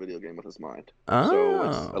aspect of the video game with his mind. Oh. So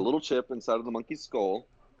it's a little chip inside of the monkey's skull,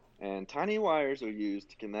 and tiny wires are used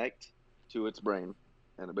to connect to its brain,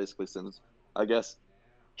 and it basically sends, I guess,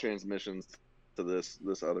 transmissions to this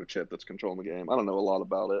other chip that's controlling the game. I don't know a lot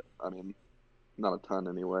about it. I mean, not a ton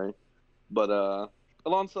anyway. But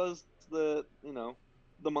Elon says that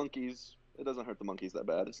the monkeys. It doesn't hurt the monkeys that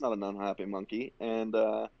bad. It's not an unhappy monkey, and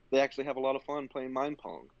they actually have a lot of fun playing mind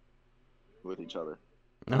pong with each other.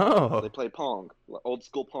 Oh. They play pong, old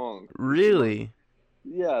school pong. Really?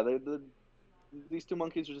 Yeah, these two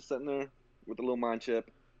monkeys are just sitting there with a little mind chip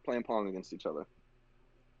playing pong against each other.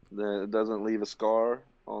 It doesn't leave a scar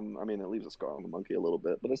on. I mean, it leaves a scar on the monkey a little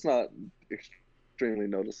bit, but it's not extremely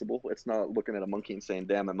noticeable. It's not looking at a monkey and saying,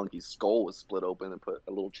 "Damn, that monkey's skull was split open and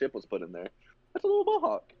a little chip was put in there." That's a little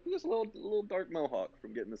mohawk. Just a little dark mohawk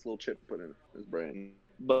from getting this little chip put in his brain.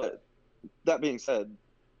 But that being said,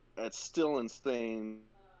 it's still insane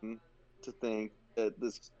to think that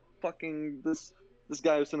this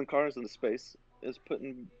guy who's sending cars into space is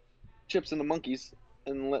putting chips into monkeys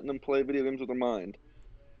and letting them play video games with their mind.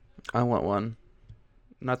 I want one.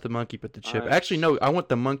 Not the monkey, but the chip. I'm Actually, no. I want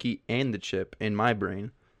the monkey and the chip in my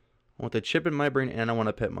brain. I want the chip in my brain, and I want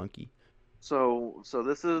a pet monkey. so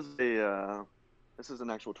this is an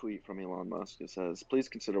actual tweet from Elon Musk. It says, "Please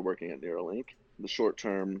consider working at Neuralink. The short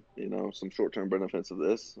term, some short term benefits of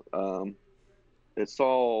this. It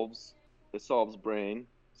solves brain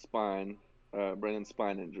and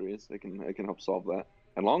spine injuries. It can help solve that.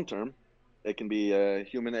 And long term, it can be a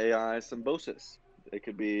human AI symbiosis. It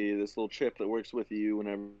could be this little chip that works with you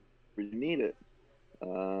whenever you need it.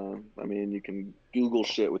 I mean, you can Google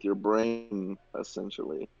shit with your brain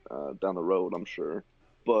essentially down the road, I'm sure,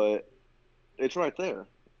 but it's right there.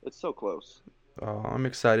 It's so close. Oh, I'm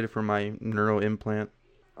excited for my neural implant.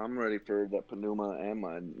 I'm ready for that Pneuma and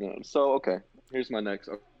mine. So okay, here's my next.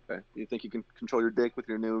 Okay, you think you can control your dick with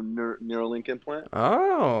your new Neuralink implant?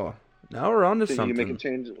 Oh, now we're on to Think you can make it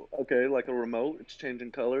something. change? Okay, like a remote, it's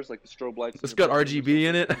changing colors, like the strobe lights in It's your got bedroom or RGB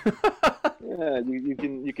in something. it. Yeah,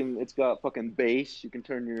 you can. It's got fucking bass. You can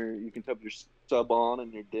put your sub on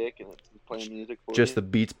and your dick, and it's playing music for Just you. the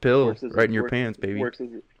Beats pill Works as right in your works pants, baby. works as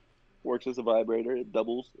works as a vibrator. It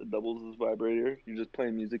doubles as a vibrator. You're just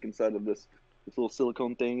playing music inside of this little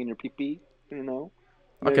silicone thing in your pee pee. You know,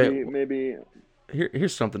 Okay, maybe.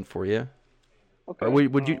 here's something for you. Or Okay.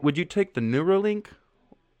 would you take the Neuralink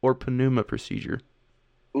or Pneuma procedure?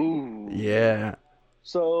 Ooh. Yeah.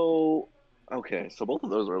 So okay, so both of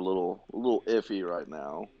those are a little iffy right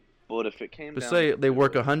now. But if it came But down say they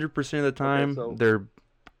work to it, 100% of the okay, time, so they're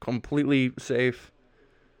completely safe.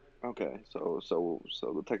 okay, so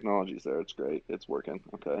the technology's there. It's great. It's working.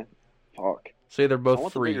 Okay. Fuck. Say they're I both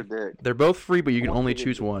want the bigger free. dick. They're both free, but you I can want the only bigger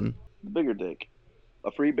choose dick. one. The bigger dick.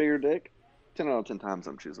 A free bigger dick. 10 out of 10 times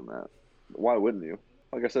I'm choosing that. Why wouldn't you?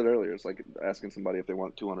 Like I said earlier, it's like asking somebody if they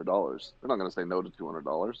want $200. They're not gonna say no to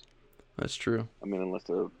 $200. That's true. I mean, unless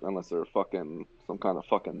they're fucking some kind of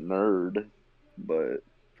fucking nerd. But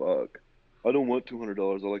fuck, I don't want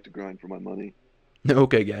 $200. I like to grind for my money.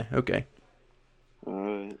 Okay, guy. Okay. All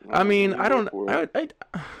I right, mean, we'll I go don't. for it.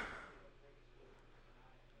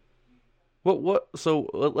 What? So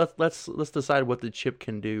let's decide what the chip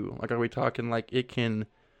can do. Like, are we talking like it can?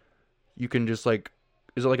 You can just like,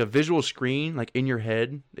 is it like a visual screen like in your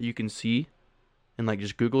head that you can see and like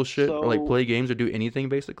just Google shit or like So, play games or do anything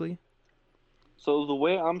basically? so the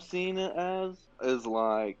way I'm seeing it as is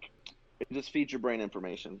like it just feeds your brain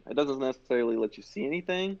information. It doesn't necessarily let you see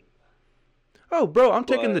anything, Oh, bro, I'm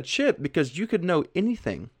taking the but chip because you could know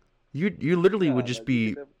anything. You literally would yeah, just you could be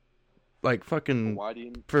never. like But fucking why do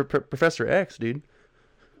you Professor X, dude.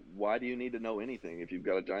 why do you need to know anything if you've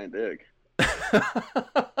got a giant dick?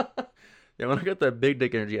 Yeah, when I got that big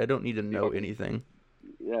dick energy, I don't need to You know fucking anything.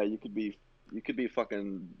 yeah, you could be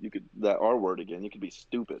fucking you could that R word again. You could be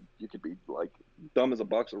stupid. You could be like dumb as a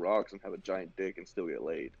box of rocks and have a giant dick and still get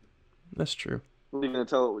laid. That's true. What are you gonna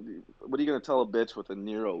tell? What are you gonna tell a bitch with a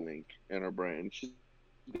Neuralink in her brain? She's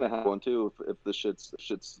gonna have one too if the shit's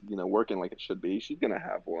working like it should be. She's gonna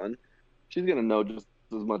have one. She's gonna know just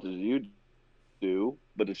as much as you do.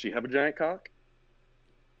 But does she have a giant cock?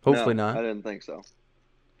 Hopefully No, I not. didn't think so.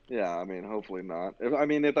 Yeah, I mean, hopefully not.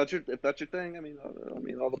 If that's your thing, I mean,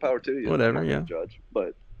 all the power to you. I'm Whatever, not gonna yeah. judge,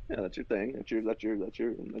 but yeah, that's your thing. That's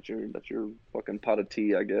your fucking pot of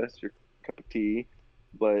tea, I guess. Your cup of tea.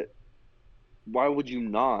 But why would you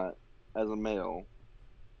not, as a male,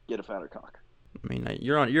 get a fatter cock? I mean,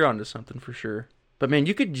 you're onto something for sure. But man,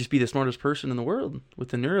 you could just be the smartest person in the world with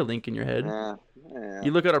the Neuralink in your head. Yeah, yeah,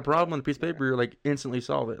 You look at a problem yeah, on a piece of yeah. paper, you're like instantly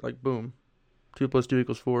solve it. Like boom, 2 + 2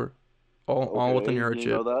 = 4. All with a Okay, neuro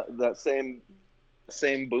chip. that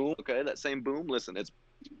same boom. Okay, that same boom. Listen,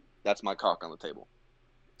 that's my cock on the table.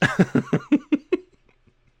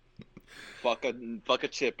 Fuck a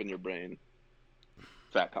chip in your brain.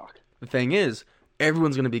 Fat cock. The thing is,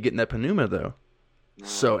 everyone's gonna be getting that Pneuma though.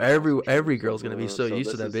 So Oh, every so, girl's gonna be so so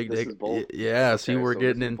used to this that is big this dick. is both. Yeah, see, Okay, we're so this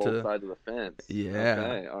getting is both into sides of the fence. yeah.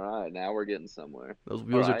 Okay, all right. Now we're getting somewhere. Those All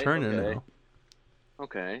wheels are right. turning Okay. now.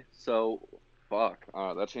 Okay. So, fuck.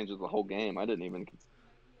 That changes the whole game. I didn't even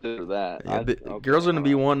consider that. Yeah, but girls Okay. are All gonna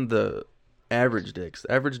be right. one of the average dicks.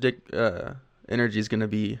 The average dick energy is gonna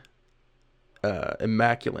be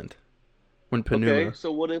immaculate when Okay. Pneuma.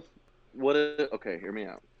 So what if? Okay. Hear me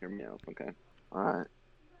out. Hear me out. Okay. All right.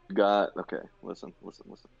 Okay. Listen.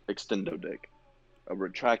 Extendo dick. A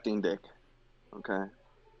retracting dick. Okay.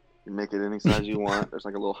 You make it any size you want. There's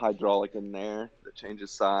like a little hydraulic in there that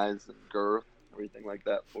changes size and girth, everything like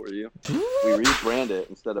that for you. We rebrand it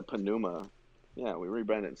instead of Pneuma. Yeah, we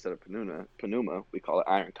rebrand it instead of Pneuma, we call it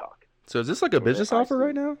Ironcock. So is this like a With business offer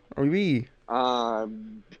right now? Are we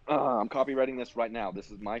I'm copywriting this right now.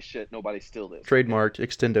 This is my shit. Nobody steal this. trademarked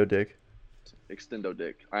Extendo Dick? Extendo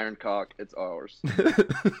Dick. Ironcock, it's ours.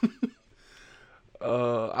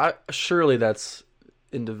 I surely that's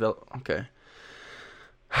in develop. Okay.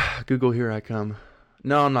 Google, here I come.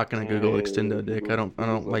 No, I'm not gonna Google Extendo Dick. I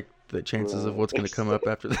don't like the chances of what's gonna come up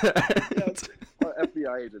after that. Our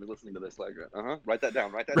FBI agent is listening to this. Like, write that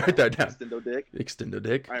down. Write that down. Extendo Dick. Extendo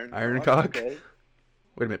Dick. Ironcock. Okay.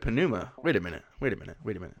 Wait a minute, Pneuma. Wait a minute.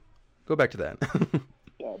 Go back to that.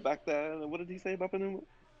 Yeah, back then. What did he say about Pneuma?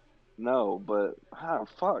 No, but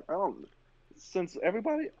fuck. I don't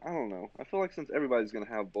know. I feel like since everybody's gonna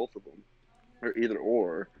have both of them, or either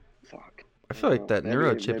or, fuck. I feel like that Maybe-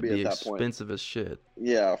 neurochip would maybe be at that point. expensive as shit.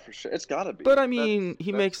 Yeah, for sure. It's gotta be. But I mean,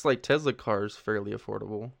 he That's- makes like Tesla cars fairly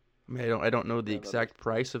affordable. I mean, I don't know the Yeah, that exact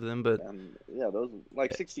price of them, but yeah, those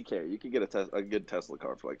like 60K. You could get a good Tesla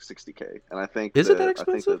car for like 60K, and I think Is it that I think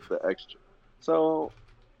expensive? that the extra. So,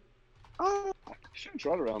 sure,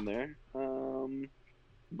 right around there.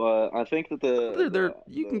 But I think that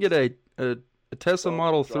you can get a Tesla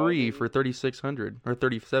Model 3 self-driving- for 3,600 or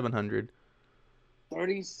 3,700.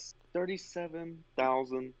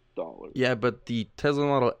 $37,000. Yeah, but the Tesla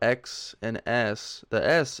Model X and S, the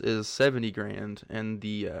S is 70 grand and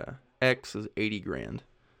the X is 80 grand.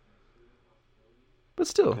 But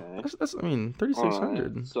still, Okay. that's I mean,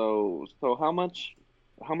 3,600. Alright, so how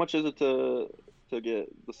much is it to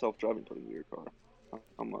get the self-driving put into your car?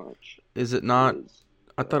 How much Is it not? is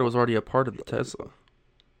I thought it was already a part of the Tesla.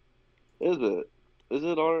 Is it? Is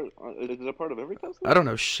it a part of every Tesla? I don't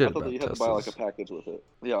know shit I thought about that you had to buy like a Teslas. package with it.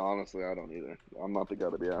 Yeah, honestly, I don't either. I'm not the guy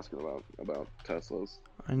to be asking about Teslas.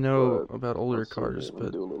 I know But about older Let's see, cars, let me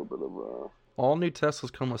but do a little bit of all new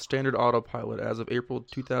Teslas come with standard autopilot as of April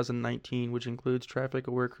 2019, which includes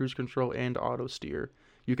traffic-aware cruise control and auto steer.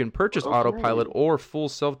 You can purchase Okay. autopilot or full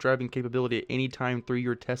self-driving capability at any time through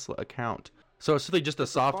your Tesla account. So it's really just the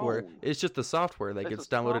It's a software. phone. It's just the software that It's gets a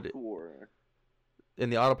downloaded, software.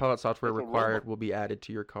 and the autopilot software It's a required robot. will be added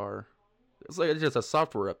to your car. It's just a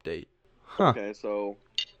software update. Huh. Okay, so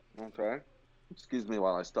excuse me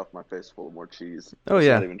while I stuff my face full of more cheese. Oh It's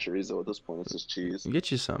yeah, not even chorizo at this point. It's just cheese. get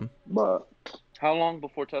you some. But how long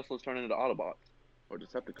before Teslas turn into Autobots or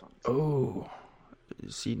Decepticons? Oh,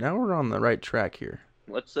 see, now we're on the right track here.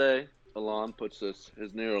 Let's say Elon puts his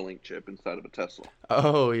Neuralink chip inside of a Tesla.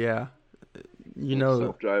 Oh yeah, you know,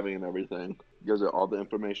 Self-driving and everything. Gives it all the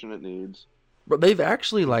information it needs. but they've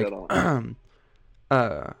actually like,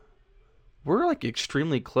 that we're like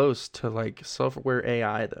extremely close to like self-aware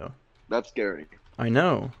AI though. That's scary. I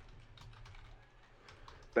know.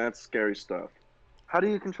 That's scary stuff. How do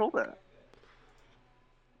you control that?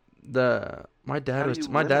 My dad How do was you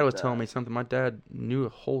my dad limit was telling that? me something. My dad knew a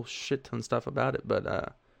whole shit ton of stuff about it, but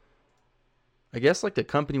I guess like the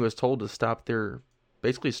company was told to stop their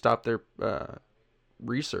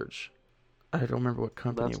research. I don't remember what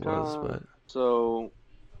company That's it was, kinda- but So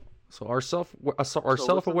so are what's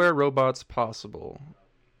self-aware robots possible?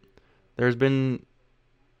 There's been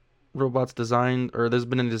robots designed, or there's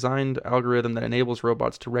been a designed algorithm that enables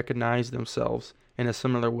robots to recognize themselves in a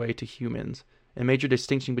similar way to humans. A major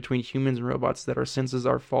distinction between humans and robots is that our senses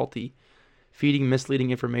are faulty, feeding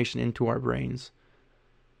misleading information into our brains.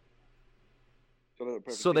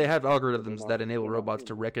 So they have algorithms that enable robots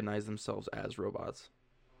to recognize themselves as robots,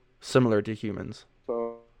 similar to humans.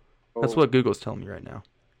 So That's what Google's telling me right now.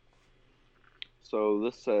 So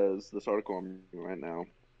this article I'm reading right now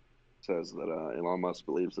says that Elon Musk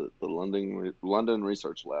believes that the London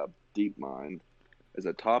research lab DeepMind is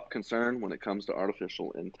a top concern when it comes to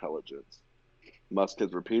artificial intelligence. Musk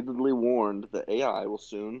has repeatedly warned that AI will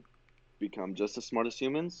soon become just as smart as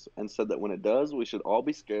humans, and said that when it does, we should all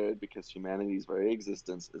be scared because humanity's very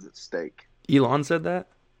existence is at stake. Elon said that?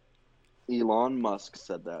 Elon Musk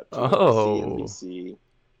said that to Oh. a CNBC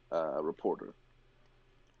reporter.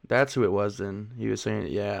 That's who it was then. He was saying,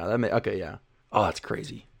 yeah, okay, yeah. Oh, that's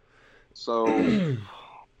crazy. So, oh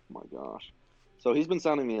my gosh. So he's been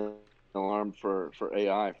sounding the alarm for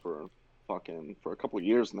AI for a couple of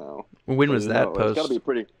years now. When So, was you that know, It's got to post? be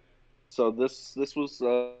pretty. So this was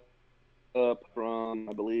up from,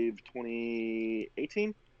 I believe,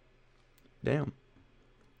 2018. Damn.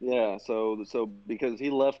 Yeah. So because he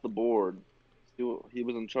left the board, he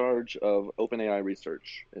was in charge of OpenAI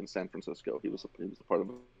research in San Francisco. He was a part of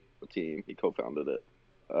the team. He co-founded it.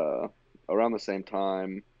 Around the same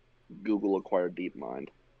time, Google acquired DeepMind.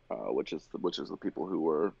 which is the people who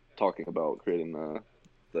were talking about creating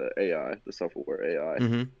the AI, the self-aware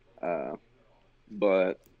Hmm. AI.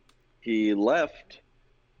 But he left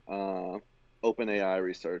uh, OpenAI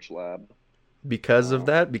Research Lab, Because of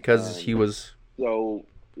that, because he and was. so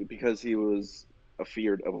because he was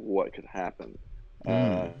afeared of what could happen. Uh,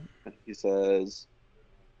 Mm. he says,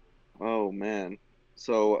 "Oh man."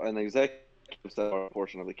 So an executive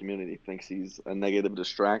portion of the community thinks he's a negative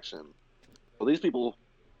distraction. Well, these people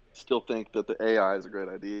still think that the AI is a great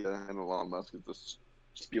idea, and Elon Musk is just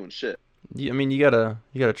spewing shit. I mean, you gotta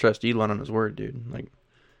trust Elon on his word, dude. Like,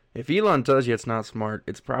 if Elon tells you it's not smart,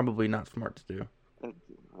 it's probably not smart to do.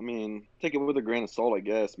 I mean, take it with a grain of salt, I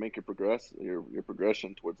guess. Make your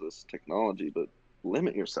progression towards this technology, but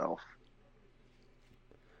limit yourself.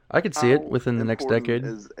 I could see it How within the next important decade.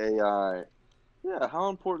 is AI? Yeah, how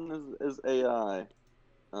important is AI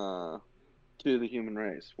uh, to the human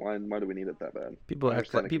race? Why do we need it that bad? I understand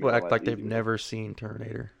it can make People our act lives like they've easier. never seen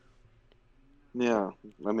Terminator. Yeah,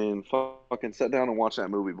 I mean, fucking sit down and watch that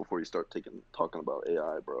movie before you start talking about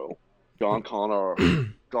AI, bro. John Connor,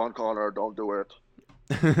 John Connor, don't do it.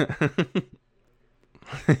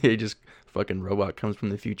 He just fucking robot comes from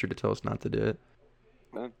the future to tell us not to do it.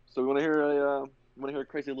 Man. So you want to hear a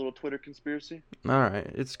crazy little Twitter conspiracy? All right,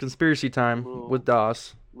 it's conspiracy A time with little,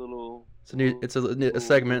 DOS. little, It's a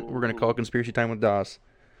segment we're gonna call conspiracy time with DOS.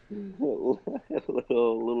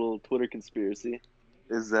 little Twitter conspiracy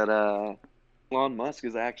is that Elon Musk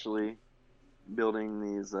is actually building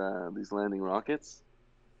these landing rockets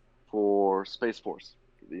for Space Force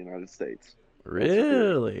for the United States and security,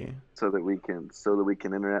 Really? so that we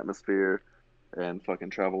can enter atmosphere and fucking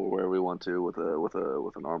travel wherever we want to with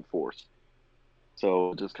an armed force.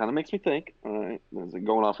 So it just kind of makes me think. All right,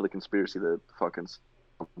 going off of the conspiracy that fucking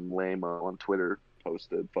some lame on Twitter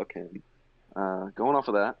posted. Fuck him. Going off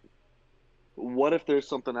of that, what if there's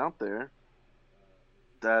something out there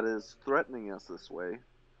that is threatening us this way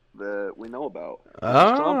that we know about?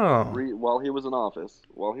 Because Trump, Oh, while he was in office,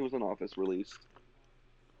 released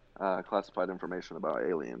classified information about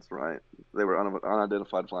aliens. Right? They were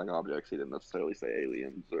unidentified flying objects. He didn't necessarily say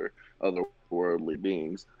aliens or otherworldly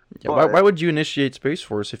beings, yeah. Why but would you initiate Space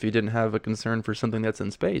Force if you didn't have a concern for something that's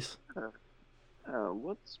in space?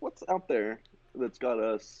 what's out there that's got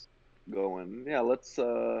us going? Yeah, let's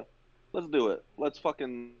do it. Let's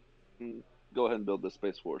fucking go ahead and build this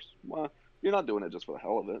space force. Well, you're not doing it just for the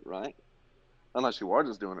hell of it, right? Unless you are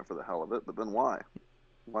just doing it for the hell of it. But then why?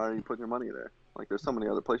 Why are you putting your money there? Like, there's so many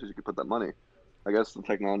other places you could put that money. I guess the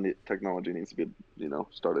technology needs to be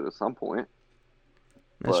started at some point.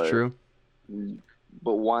 That's But true.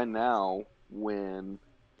 but why now when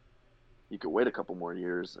you could wait a couple more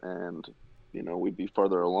years and we'd be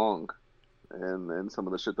further along and some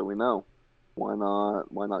of the shit that we know. Why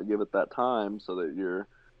not give it that time so that you're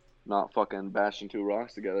not fucking bashing two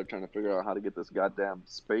rocks together trying to figure out how to get this goddamn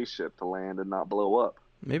spaceship to land and not blow up.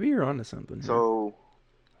 Maybe you're onto something here. So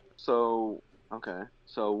so okay.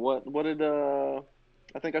 So what did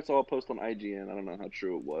I think I saw a post on IGN. I don't know how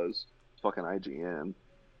true it was. It's fucking IGN.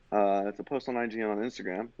 It's a post on IGN on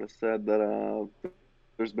Instagram that said that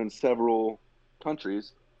there's been several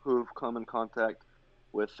countries who've come in contact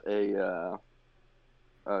with a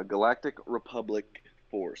Galactic Republic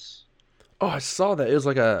force. Oh, I saw that. It was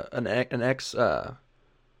like an ex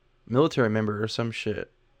military member or some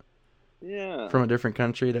shit from Yeah, a different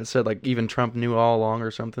country that said like even Trump knew all along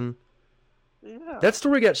or something. yeah. That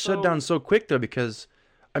story got shut down So so quick though because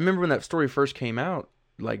I remember when that story first came out,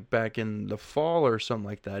 like back in the fall or something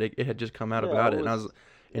like that. It had just come out yeah, about it it, was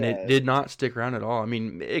and it yeah, did not stick around at all. I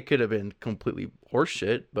mean, it could have been completely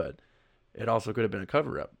horseshit, but it also could have been a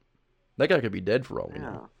cover up. That guy could be dead for all we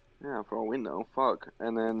know. yeah, yeah. For all we know, fuck.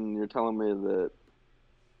 And then you're telling me that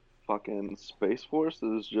fucking Space Force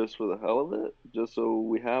is just for the hell of it, just so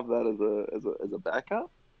we have that as a backup.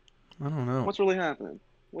 I don't know. What's really happening?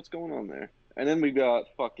 What's going on there? And then we got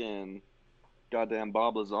fucking goddamn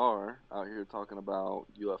Bob Lazar out here talking about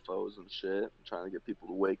UFOs and shit, trying to get people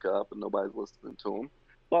to wake up, and nobody's listening to him.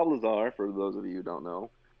 Bob Lazar, for those of you who don't know,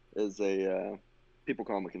 is people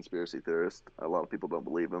call him a conspiracy theorist. A lot of people don't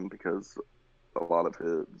believe him because a lot of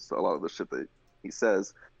the shit that he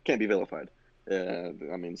says can't be vilified.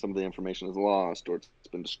 I mean, some of the information is lost, or it's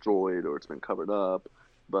been destroyed, or it's been covered up.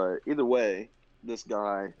 But either way, this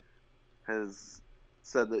guy has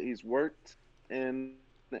said that he's worked in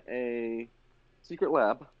a secret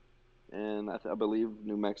lab in I believe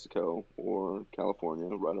New Mexico or California,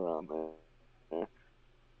 right around there,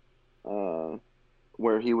 uh,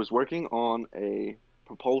 where he was working on a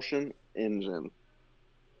propulsion engine,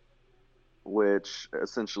 which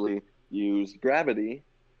essentially used gravity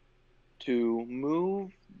to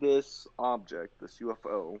move this object, this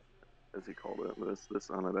UFO, as he called it, this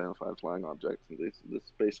unidentified flying object, this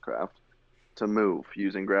spacecraft, to move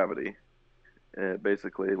using gravity.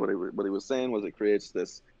 Basically, what he was saying was it creates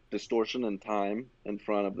this distortion in time in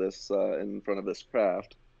front of this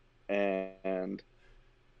craft, and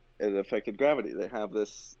it affected gravity. They have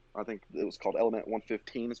this. I think it was called element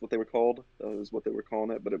 115 is what they were called. Is what they were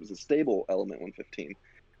calling it, but it was a stable element 115,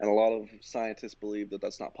 and a lot of scientists believe that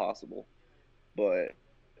that's not possible. But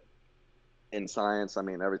in science, I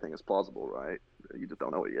mean, everything is plausible, right? You just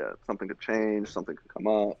don't know it yet. Something could change, something could come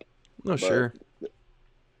up, Oh, but sure.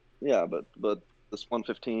 yeah, but this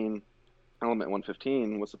 115 element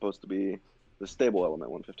 115 was supposed to be the stable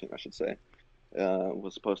element 115, I should say.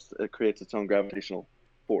 Was supposed to, it creates its own gravitational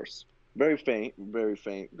force. Very faint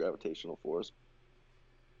gravitational force,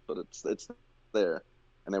 but it's there.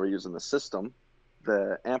 And they were using the system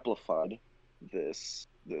that amplified this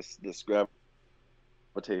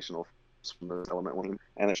gravitational force from the element one,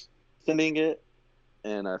 and it's sending it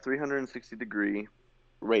in a 360-degree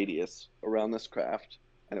radius around this craft,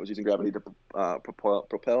 and it was using gravity to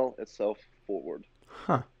propel itself forward.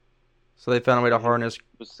 Huh. So they found a way to And he harness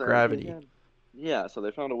was saying, gravity. yeah, so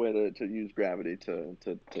they found a way to use gravity to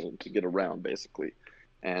get around, basically.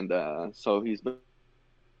 And so he's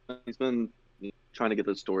been trying to get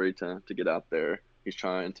the story to get out there. He's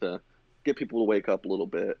trying to get people to wake up a little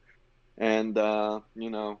bit. And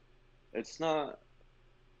it's not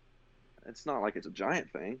like it's a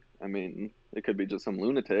giant thing. I mean, it could be just some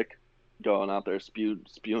lunatic going out there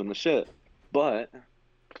spewing the shit. But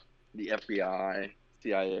the FBI,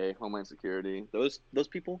 CIA, Homeland Security, those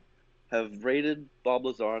people have raided Bob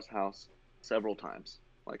Lazar's house several times.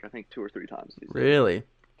 Like I think 2 or 3 times. He said Really?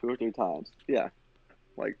 2 or 3 times. Yeah,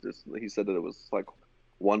 like just he said that it was like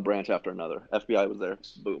one branch after another. FBI was there.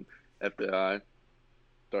 Boom. FBI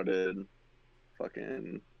started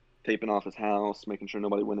fucking taping off his house, making sure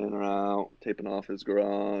nobody went in or out, taping off his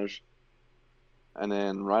garage, and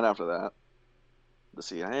then right after that,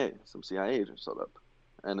 some CIA agents showed up,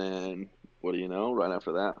 and then what do you know? Right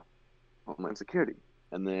after that, Homeland Security,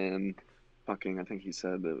 and then fucking I think he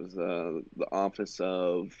said it was the Office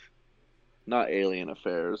of not Alien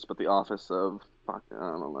Affairs, but the Office of fucking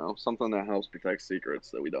I don't know something that helps protect secrets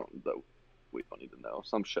that we don't even know,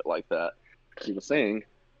 some shit like that. He was saying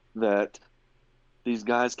that these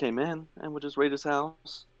guys came in and would just raid his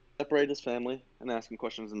house, separate his family, and ask him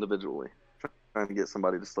questions individually, trying to get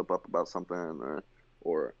somebody to slip up about something,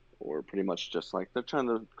 or pretty much just like they're trying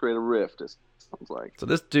to create a rift. It sounds like So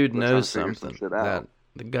this dude they're trying knows to figure some something shit that out.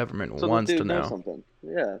 the government So this wants to dude knows know. something.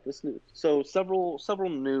 Yeah, so several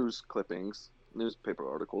news clippings, newspaper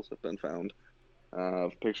articles have been found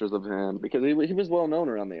of pictures of him because he was well known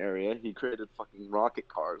around the area. He created fucking rocket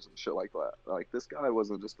cars and shit like that. Like this guy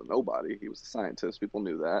wasn't just a nobody. He was a scientist. People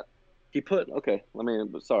knew that. He put okay.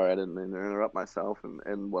 Sorry, I didn't mean to interrupt myself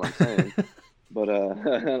and what I'm saying, but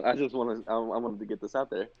I wanted to get this out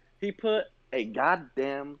there. He put a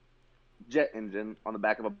goddamn jet engine on the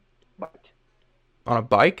back of a bike. On a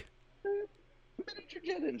bike? A miniature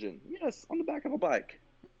jet engine. Yes, on the back of a bike.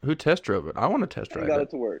 Who test drove it? I want to test And drive got it. it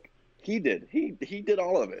to work. He did. He did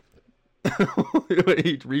all of it.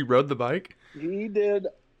 He rerode the bike? He did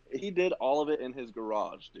all of it in his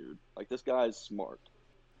garage, dude. Like this guy's smart.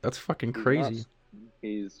 That's fucking He's crazy. not.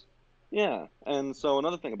 He's yeah. And so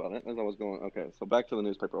another thing about it, as I was going, okay, so back to the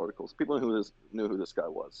newspaper articles. People knew who this guy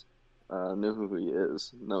was, knew who he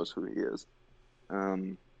is, knows who he is.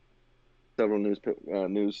 Um, Several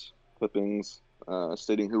news clippings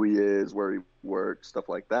stating who he is, where he works, stuff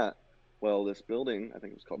like that. Well, this building, I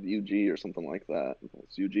think it was called UG or something like that.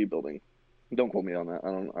 It's UG building. Don't quote me on that.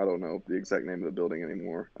 I don't know the exact name of the building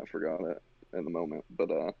anymore. I forgot it in the moment. But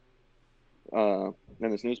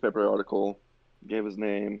in this newspaper article, gave his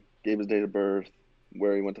name, gave his date of birth,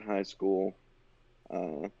 where he went to high school,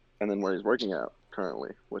 and then where he's working at currently,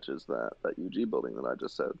 which is that UG building that I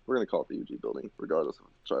just said. We're gonna call it the UG building, regardless if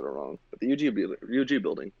it's right or wrong. But the UG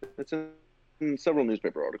building, it's in several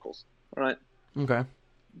newspaper articles. All right, Okay.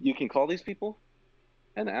 you can call these people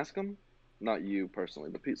and ask them. Not you personally,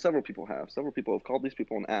 but several people have. Several people have called these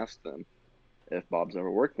people and asked them if Bob's ever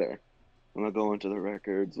worked there. And I'll go into the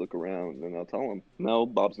records, look around, and I'll tell them, no,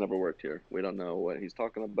 Bob's never worked here. We don't know what he's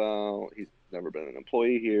talking about. He's never been an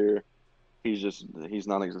employee here. He's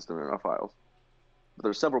non-existent in our files. But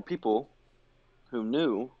there's several people who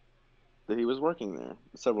knew that he was working there.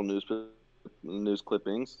 Several news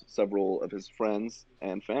clippings, several of his friends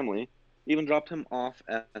and family even dropped him off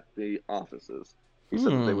at the offices. He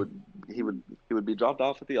said that he would be dropped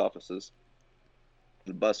off at the offices.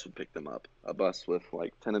 The bus would pick them up. A bus with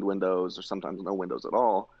like tinted windows or sometimes no windows at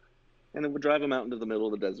all. and it would drive him out into the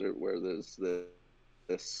middle of the desert where there's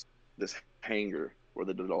this this hangar where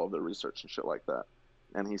they did all of their research and shit like that.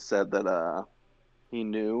 And he said that he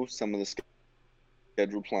knew some of the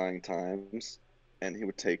scheduled flying times, and he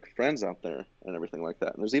would take friends out there and everything like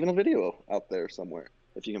that. And there's even a video out there somewhere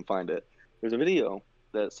if you can find it. There's a video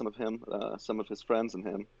that some of his friends and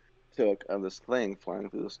him took of this thing flying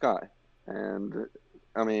through the sky. And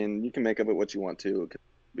I mean, you can make of it what you want to. It could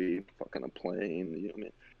be fucking a plane. You know, I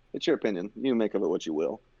mean, it's your opinion. You can make of it what you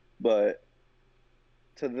will. But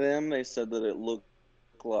to them, they said that it looked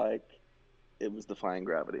like it was defying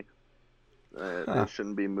gravity. It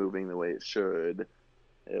shouldn't be moving the way it should.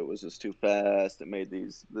 It was just too fast. It made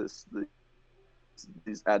these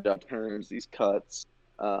abrupt turns, these cuts.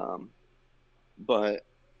 But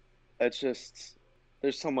it's just,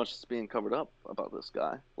 there's so much that's being covered up about this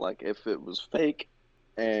guy. Like, if it was fake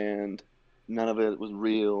and none of it was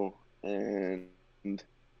real and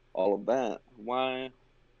all of that, why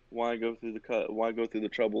go through why go through the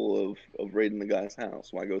trouble of raiding the guy's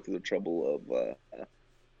house? Why go through the trouble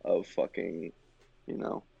of fucking, you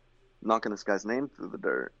know, knocking this guy's name through the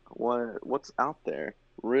dirt? What's out there,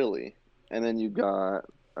 really? And then you got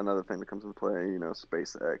another thing that comes into play, you know,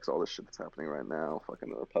 SpaceX, all this shit that's happening right now, fucking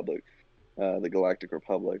the Republic, the Galactic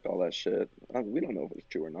Republic, all that shit. We don't know if it's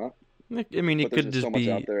true or not. I mean, it could just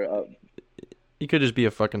be out there. He could just be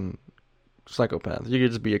a fucking psychopath. You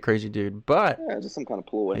could just be a crazy dude, but yeah, just some kind of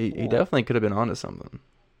ploy. He definitely could have been onto something.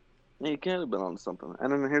 He could have been onto something.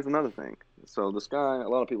 And then here's another thing. So this guy, a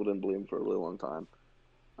lot of people didn't believe him for a really long time.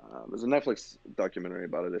 There's a Netflix documentary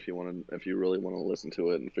about it if you really want to listen to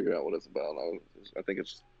it and figure out what it's about. I think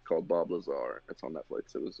it's called Bob Lazar. It's on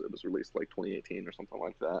Netflix. It was released like 2018 or something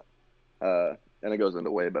like that. And it goes into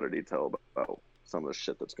way better detail about some of the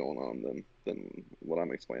shit that's going on than what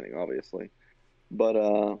I'm explaining, obviously.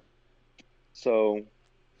 But so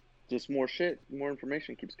just more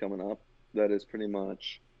information keeps coming up that is pretty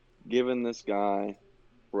much giving this guy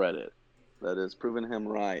credit, that is proving him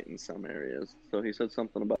right in some areas. So he said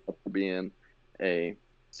something about being a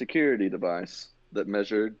security device that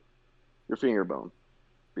measured your finger bone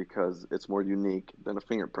because it's more unique than a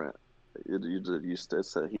fingerprint. He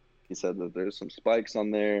said that there's some spikes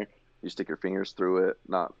on there. You stick your fingers through it,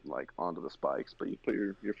 not like onto the spikes, but you put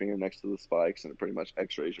your finger next to the spikes and it pretty much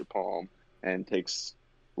x-rays your palm and takes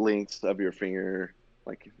lengths of your finger,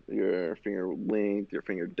 like your finger length, your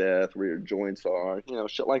finger depth, where your joints are, you know,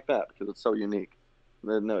 shit like that, because it's so unique.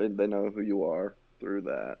 They know who you are through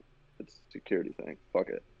that. It's a security thing. Fuck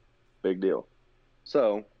it. Big deal.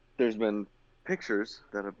 So there's been pictures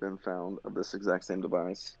that have been found of this exact same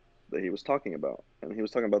device that he was talking about. And he was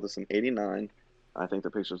talking about this in 89. I think the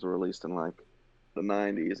pictures were released in like the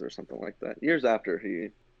 90s or something like that. Years after he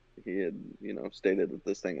had, you know, stated that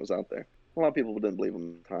this thing was out there. A lot of people didn't believe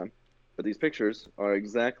him at the time. But these pictures are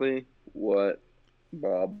exactly what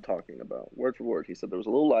Bob talking about. Word for word. He said there was a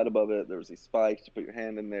little light above it. There was these spikes. You put your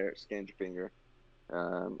hand in there. It scans your finger.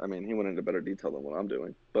 I mean, he went into better detail than what I'm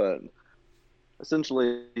doing. But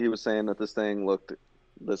essentially, he was saying that this thing looked...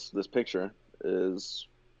 This picture is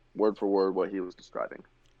word for word what he was describing.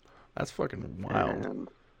 That's fucking wild. And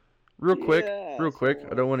real quick, I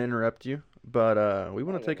don't want to interrupt you, but we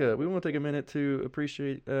want to take a minute to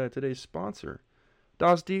appreciate today's sponsor.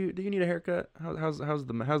 Dawes, do you need a haircut? How's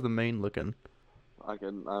the mane looking?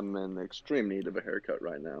 I'm in extreme need of a haircut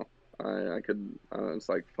right now. It's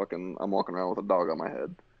like fucking I'm walking around with a dog on my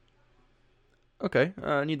head. Okay,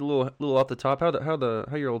 I need a little off the top.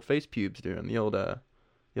 How your old face pubes doing? The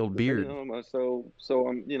old beard. So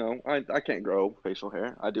I'm, you know, I can't grow facial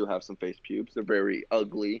hair. I do have some face pubes. They're very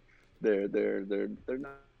ugly. They're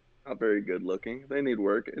not very good looking. They need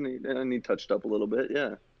work and I need touched up a little bit.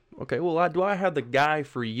 Yeah. Okay, well, I have the guy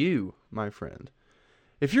for you, my friend.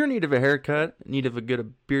 If you're in need of a haircut, need of a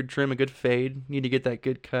good beard trim, a good fade, need to get that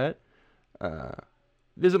good cut,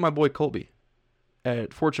 visit my boy Colby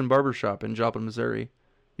at Fortune Barbershop in Joplin, Missouri.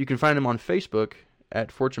 You can find him on Facebook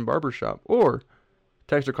at Fortune Barbershop or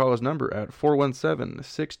text or call his number at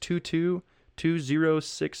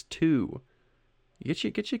 417-622-2062. Get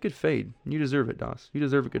you a good fade. You deserve it, Dawes. You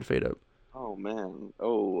deserve a good fade up. Oh, man.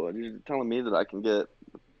 Oh, you're telling me that I can get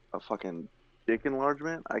a fucking dick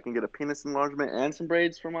enlargement? I can get a penis enlargement and some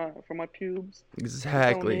braids for my pubes?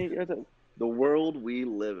 Exactly. The world we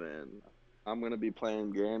live in. I'm going to be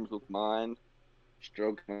playing games with mine,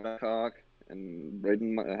 stroking my cock, and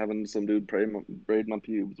having some dude braid my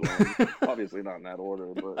pubes. Well, obviously not in that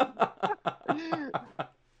order, but...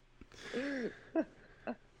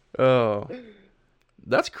 Oh.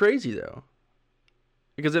 That's crazy, though.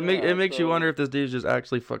 Because it makes you wonder if this dude's just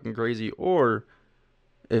actually fucking crazy or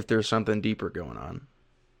if there's something deeper going on.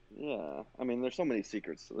 Yeah, I mean, there's so many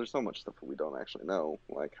secrets. There's so much stuff that we don't actually know.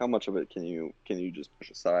 Like, how much of it can you just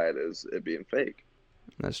push aside as it being fake?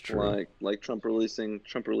 That's true. Like Trump releasing,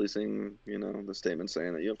 the statement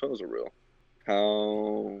saying that UFOs are real.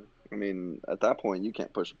 How? I mean, at that point, you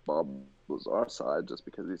can't push Bob Lazar aside just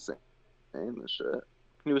because he's saying this shit.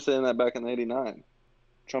 He was saying that back in '89.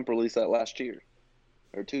 Trump released that last year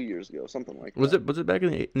or 2 years ago, something like Was that. it back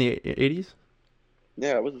in the 80s?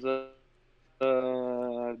 Yeah, it was.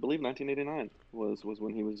 I believe 1989 was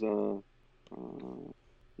when he was.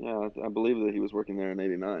 Yeah, I believe that he was working there in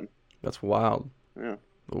 '89. That's wild. Yeah,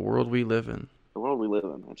 The world we live in. the world we live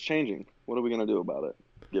in, it's changing. What are we gonna do about it?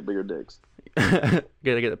 Get bigger dicks. Gotta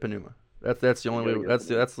get a Pneuma. That's the We only gotta way.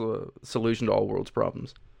 get That's the solution to all world's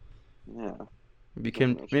problems. Yeah, that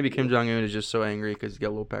should Maybe be Kim it. Jong Un is just so angry because he's got a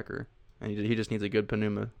little pecker, and he just needs a good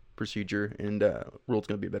Pneuma procedure, and world's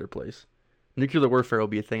gonna be a better place. Nuclear warfare will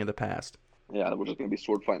be a thing of the past. Yeah, we're just gonna be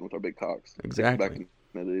sword fighting with our big cocks. Take us back Exactly.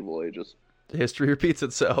 in medieval ages. History repeats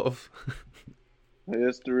itself.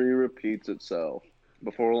 History repeats itself.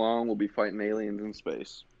 Before long, we'll be fighting aliens in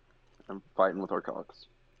space and fighting with our cocks.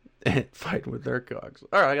 And fighting with their cocks.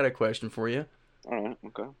 All right, I got a question for you. All right,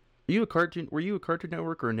 okay. Were you a Cartoon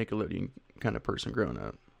Network or a Nickelodeon kind of person growing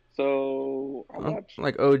up? So I watched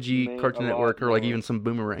Like OG a Cartoon lot Network or like more. even some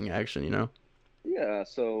Boomerang action, you know? Yeah,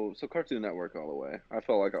 so Cartoon Network all the way. I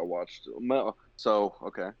felt like I watched.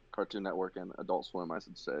 Okay, Cartoon Network and Adult Swim, I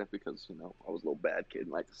should say, because I was a little bad kid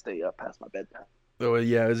and like to stay up past my bedtime. Oh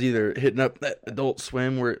yeah, it was either hitting up that Adult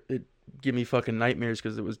Swim where it give me fucking nightmares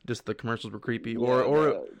because it was just the commercials were creepy, Yeah,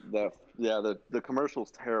 or the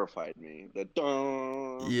commercials terrified me. The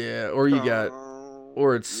dun yeah, or you got dun.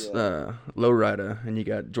 or it's Yeah, Lowrider and you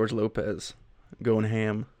got George Lopez going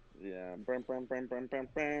ham. yeah. Brum, brum, brum, brum, brum,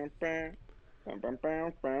 brum, brum. Brum, brum,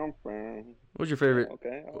 brum, brum, brum. What's your Yeah, favorite?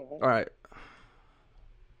 okay. All right,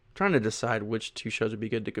 trying to decide which two shows would be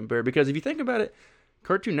good to compare because if you think about it,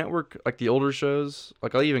 Cartoon Network, like the older shows,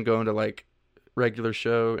 like I'll even go into like regular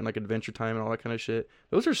show and like Adventure Time and all that kind of shit.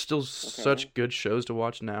 Those are still Okay. such good shows to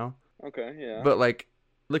watch now. Okay. Yeah. But like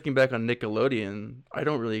looking back on Nickelodeon, I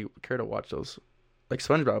don't really care to watch those. Like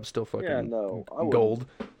SpongeBob's still Yeah. fucking No, I wouldn't. gold.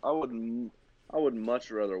 I would. I would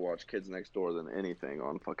much rather watch Kids Next Door than anything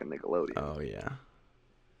on fucking Nickelodeon. Oh yeah,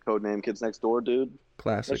 Codename Kids Next Door, dude. That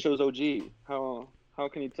classic. show's OG. How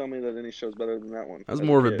can you tell me that any show's better than that one I was as a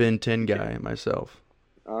more of a kid? Ben 10 You guy can't. myself.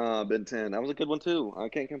 Ben 10. That was a good one too. I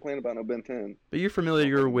can't complain about no Ben 10. But you're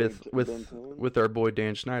familiar Motherfucking Ben with 10. with our boy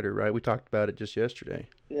Dan Schneider, right? We talked about it just yesterday.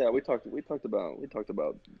 Yeah, we talked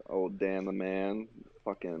about old Dan the man.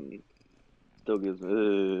 Fucking still gives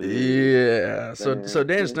me Yeah. So Dan.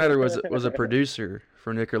 Dan Schneider was a producer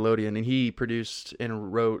for Nickelodeon, and he produced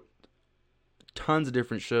and wrote tons of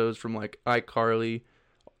different shows from like iCarly,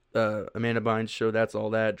 Amanda Bynes show, That's All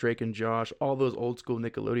That, Drake and Josh, all those old school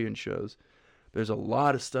Nickelodeon shows. There's a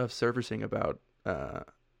lot of stuff surfacing about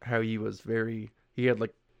how he had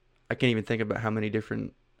like I can't even think about how many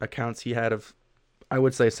different accounts he had of I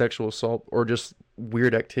would say sexual assault or just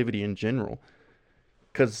weird activity in general.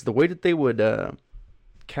 Because the way that they would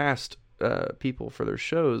cast people for their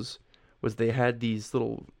shows was they had these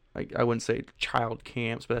little like I wouldn't say child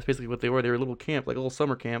camps, but that's basically what they were. They were little camp, like little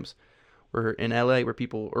summer camps, where in LA where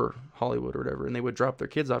people or Hollywood or whatever, and they would drop their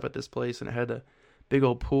kids off at this place, and it had a big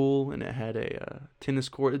old pool, and it had a tennis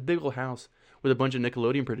court, a big old house with a bunch of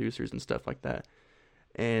Nickelodeon producers and stuff like that.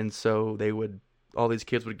 And so all these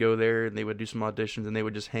kids would go there, and they would do some auditions, and they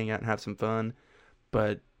would just hang out and have some fun.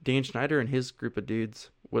 But Dan Schneider and his group of dudes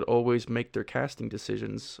would always make their casting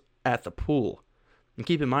decisions at the pool. And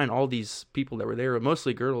keep in mind, all these people that were there,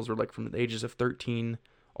 mostly girls, were like from the ages of 13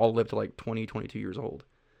 all the way up to like 20, 22 years old.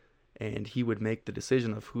 And he would make the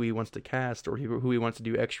decision of who he wants to cast or who he wants to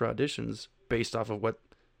do extra auditions based off of what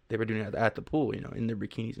they were doing at the pool, in their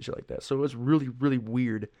bikinis and shit like that. So it was really, really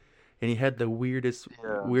weird. And he had the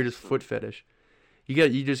Yeah. weirdest foot fetish.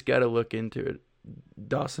 You just gotta look into it.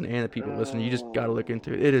 Dawson and the people listening, you just gotta look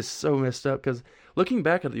into it. It is so messed up because looking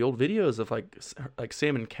back at the old videos of like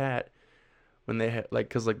Sam and Cat when they had like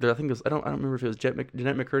because like I think it was, I don't remember if it was Jeanette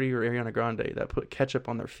McCurdy or Ariana Grande that put ketchup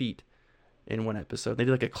on their feet in one episode. They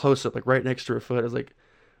did like a close up like right next to her foot. I was like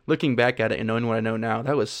looking back at it and knowing what I know now,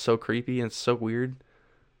 that was so creepy and so weird.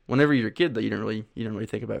 Whenever you're a kid, though, you don't really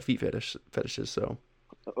think about fetishes. So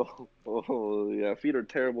Yeah, feet are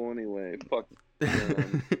terrible anyway. Fuck them.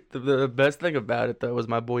 the best thing about it though was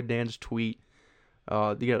my boy Dan's tweet.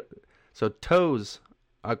 So toes.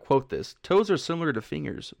 I quote this: "Toes are similar to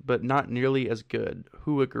fingers, but not nearly as good.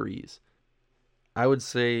 Who agrees?" I would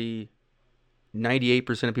say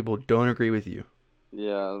 98% of people don't agree with you.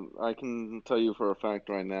 Yeah, I can tell you for a fact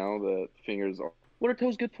right now that fingers What are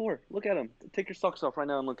toes good for? Look at them. Take your socks off right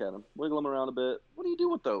now and look at them. Wiggle them around a bit. What do you do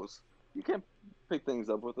with those? You can't pick things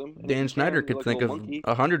up with them. And if Dan you Schneider can, you're could like a think little of monkey.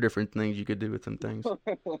 100 different things you could do with some things. Oh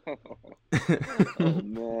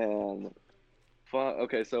man.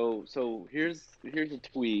 Okay, so here's a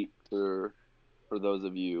tweet for those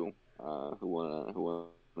of you who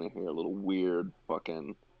wanna hear a little weird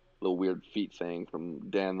feet thing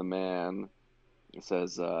from Dan the Man. It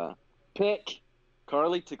says, pick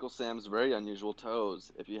Carly tickles Sam's very unusual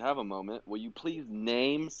toes. If you have a moment, will you please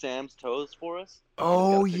name Sam's toes for us?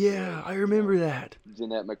 Oh yeah, I remember that.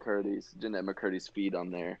 Jeanette McCurdy's feet on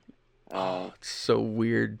there. Oh, it's so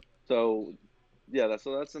weird. So yeah, that's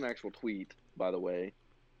an actual tweet, by the way.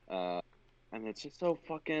 And it's just so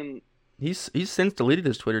fucking. He's since deleted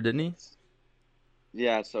his Twitter, didn't he?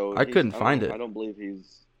 Yeah, so I couldn't find it. I don't believe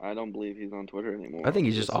he's on Twitter anymore. I think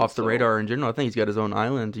he's just off the radar in general. I think he's got his own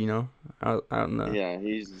island, you know. I don't know. Yeah,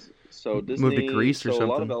 he's so Disney moved to Greece or so something.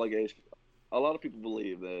 A lot of allegations. A lot of people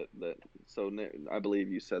believe that. So I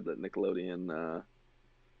believe you said that Nickelodeon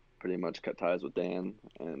pretty much cut ties with Dan,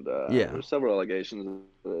 and yeah, there's several allegations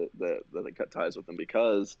that they cut ties with him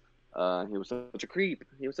because he was such a creep.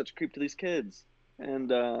 He was such a creep to these kids, and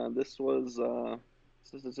this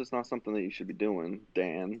is just not something that you should be doing,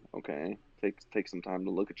 Dan. Okay, take some time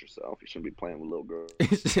to look at yourself. You shouldn't be playing with little girls.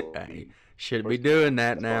 Hey, should be doing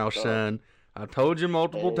that now, son. I told you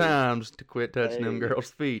multiple times to quit touching them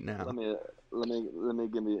girls' feet. Now let me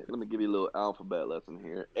give you a little alphabet lesson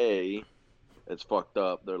here. A, it's fucked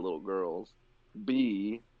up. They're little girls.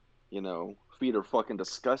 B, feet are fucking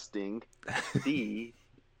disgusting. C,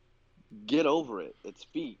 get over it. It's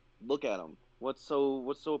feet. Look at them. What's so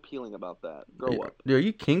appealing about that? Grow up. Are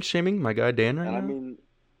you kink shaming my guy Dan right now? I mean,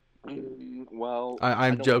 well,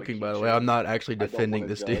 I'm joking, by the way. I'm not actually defending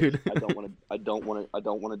this dude. I don't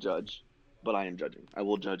want to judge, but I am judging. I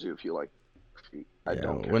will judge you if you like. I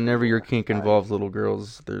don't care. Whenever your kink involves little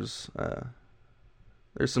girls, there's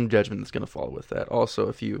some judgment that's gonna fall with that. Also,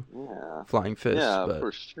 a few flying fists. Yeah, but...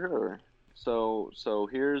 for sure. So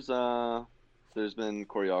here's there's been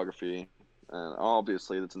choreography, and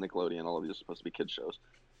obviously it's a Nickelodeon. All of these are supposed to be kids shows.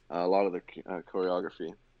 A lot of the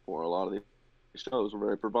choreography for a lot of these shows were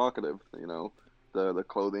very provocative. The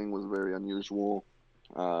clothing was very unusual.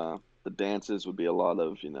 The dances would be a lot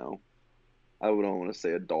of I don't want to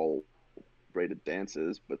say adult rated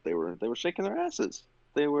dances, but they were shaking their asses.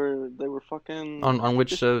 They were fucking on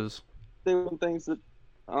which shows? They were things that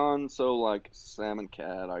like Sam and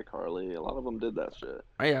Cat, iCarly. A lot of them did that shit.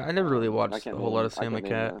 Yeah, I never really watched a whole lot of Sam and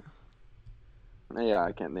Cat.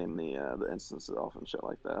 I can't name the instances off and shit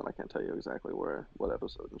like that. I can't tell you exactly what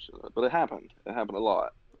episode and shit. But it happened. It happened a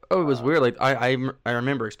lot. Oh, it was weird. Like I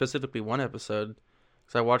remember specifically one episode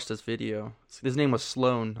because I watched this video. His name was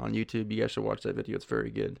Sloan on YouTube. You guys should watch that video. It's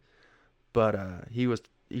very good. But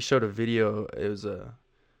he showed a video. It was a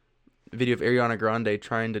video of Ariana Grande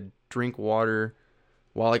trying to drink water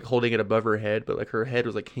while like holding it above her head, but like her head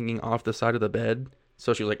was like hanging off the side of the bed,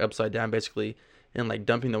 so she was like upside down basically, and like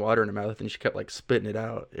dumping the water in her mouth, and she kept like spitting it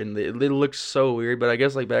out, and it looked so weird. But I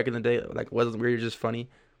guess like back in the day, like it wasn't weird, just funny.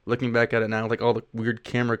 Looking back at it now, like all the weird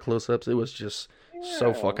camera close-ups, it was just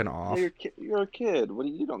so fucking off. You're a kid.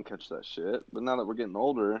 You don't catch that shit. But now that we're getting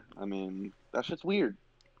older, I mean, that shit's weird.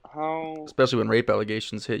 How? Especially when rape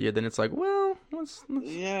allegations hit you, then it's like, well, let's...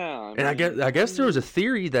 Yeah. And I guess there was a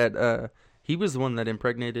theory that he was the one that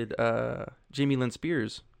impregnated Jamie Lynn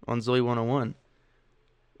Spears on Zoe 101,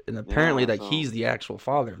 and apparently he's the actual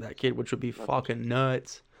father of that kid, which would be fucking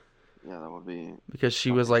nuts. Yeah, that would be because she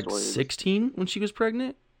was like 16 when she was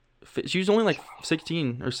pregnant. She was only like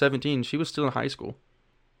 16 or 17. She was still in high school.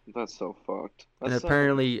 That's so fucked. And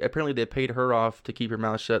apparently they paid her off to keep her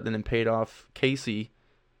mouth shut, then paid off Casey,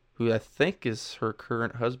 who I think is her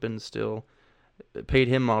current husband still, paid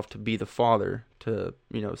him off to be the father to,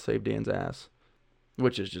 save Dan's ass,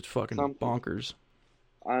 which is just fucking bonkers.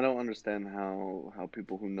 I don't understand how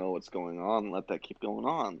people who know what's going on let that keep going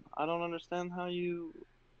on. I don't understand how you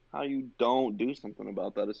don't do something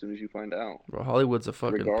about that as soon as you find out. Well, Hollywood's a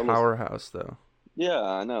fucking powerhouse, though. Yeah,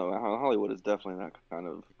 I know. Hollywood is definitely that kind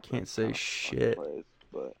of... Can't say shit. Place,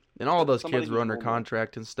 but and all those kids were under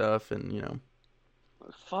contract and stuff, and,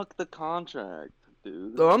 Fuck the contract,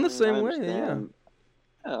 dude. Oh, I'm the same way, yeah.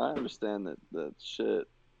 Yeah, I understand that shit.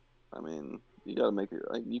 I mean, you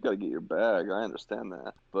gotta get your bag. I understand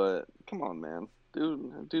that. But, come on, man.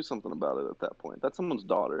 Do something about it at that point. That's someone's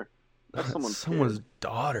daughter. That's someone's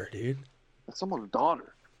daughter, dude. That's someone's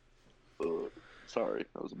daughter. Ugh. Sorry,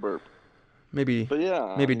 that was a burp. Maybe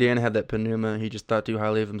Dan had that pneuma. He just thought too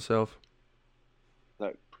highly of himself.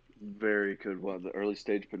 That very good one. The early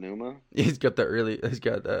stage pneuma. He's got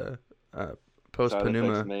Side effects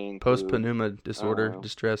Post-pneuma, may include post-pneuma disorder, uh,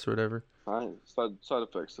 distress, or whatever. side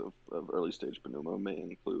effects of early stage pneuma may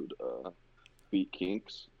include feet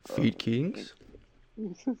kinks. Feet kinks?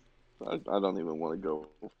 I don't even want to go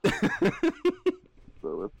with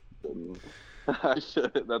it. I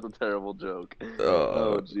should. That's a terrible joke.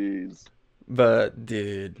 Oh, jeez. But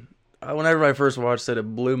dude, whenever I first watched it,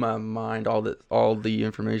 it blew my mind all the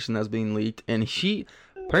information that's being leaked, and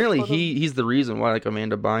apparently he's the reason why like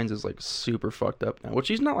Amanda Bynes is like super fucked up now. Which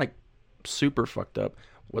she's not like super fucked up.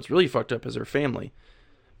 What's really fucked up is her family,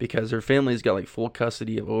 because her family's got like full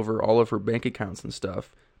custody of over all of her bank accounts and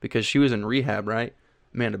stuff because she was in rehab, right?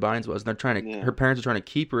 Amanda Bynes was, and her parents are trying to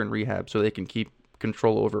keep her in rehab so they can keep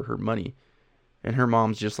control over her money. And her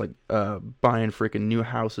mom's just like buying freaking new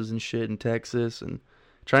houses and shit in Texas and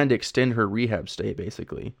trying to extend her rehab stay,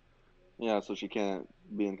 basically. Yeah, so she can't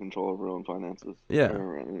be in control of her own finances. Yeah. Of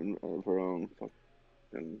her own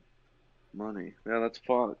fucking money. Yeah, that's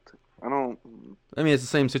fucked. I mean, it's the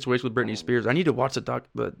same situation with Britney Spears. I need to watch the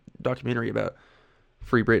documentary about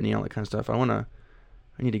Free Britney and all that kind of stuff. I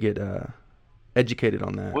need to get educated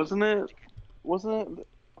on that. Wasn't it?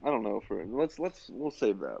 I don't know. We'll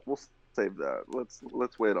save that. We'll save that.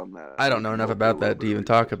 Let's wait on that. I don't know enough about that to even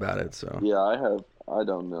talk about it. So yeah, I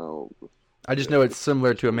don't know. I just know it's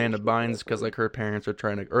similar to Amanda Bynes because like her parents are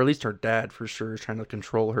trying to, or at least her dad for sure is trying to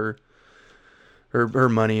control her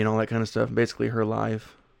money and all that kind of stuff. Basically, her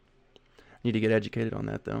life. Need to get educated on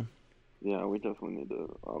that though. Yeah, we definitely need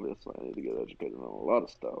to. Obviously, I need to get educated on a lot of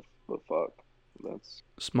stuff. But fuck, that's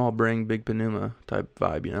small brain, big pneuma type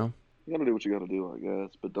vibe, you know. You gotta do what you gotta do, I guess,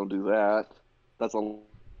 but don't do that. That's the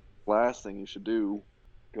last thing you should do.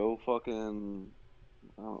 Go fucking.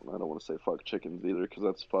 I don't want to say fuck chickens either, because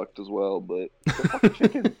that's fucked as well. But go fuck a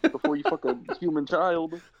chicken before you fuck a human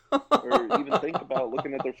child, or even think about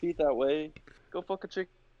looking at their feet that way. Go fuck a chicken,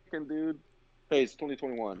 dude. Hey, it's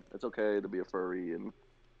 2021. It's okay to be a furry and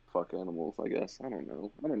fuck animals, I guess. I don't know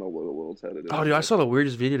where the world's headed. Oh, dude, I saw the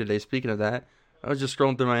weirdest video today. Speaking of that, I was just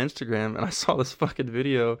scrolling through my Instagram and I saw this fucking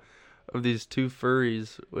video of these two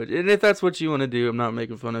furries. And if that's what you want to do, I'm not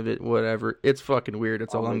making fun of it. Whatever. It's fucking weird.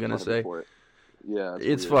 That's all I'm gonna say. Yeah,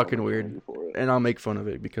 it's fucking weird, and I'll make fun of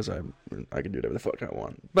it because I can do whatever the fuck I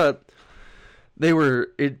want. But they were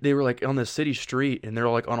like on this city street, and they're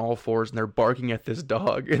like on all fours, and they're barking at this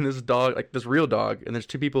dog, and this dog, like this real dog, and there's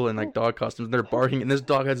two people in like dog costumes, and they're barking, and this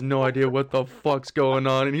dog has no idea what the fuck's going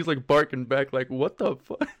on, and he's like barking back like, what the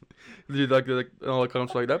fuck? Dude, like all the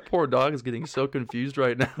comments are like, that poor dog is getting so confused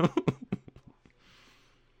right now.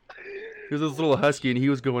 He was this little husky, and he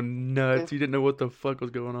was going nuts. He didn't know what the fuck was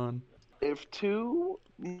going on. If two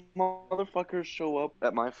motherfuckers show up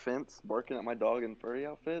at my fence barking at my dog in furry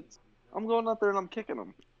outfits, I'm going out there and I'm kicking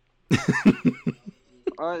them. Get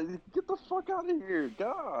the fuck out of here,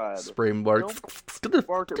 God. Spray him, bark.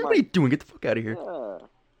 What are you doing? Get the fuck out of here. Yeah.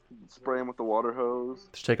 Spray him with the water hose.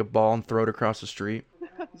 Just take a ball and throw it across the street.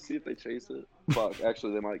 See if they chase it. Fuck,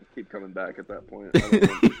 actually, they might keep coming back at that point. I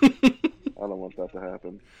don't want that to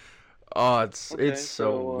happen. Oh, it's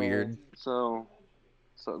so weird. So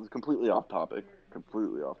it's completely off topic.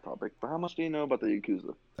 But how much do you know about the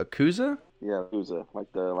Yakuza? Yakuza? Yeah, Yakuza,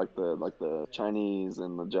 like the Chinese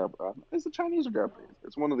and the is it Chinese or Japanese?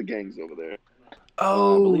 It's one of the gangs over there.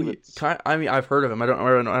 Oh, I mean, I've heard of him. I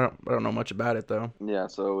don't know much about it though. Yeah,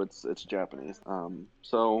 so it's Japanese.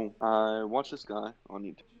 So I watch this guy on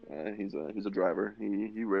YouTube. He's a driver.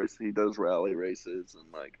 He does rally races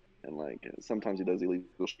and sometimes he does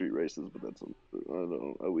illegal street races, but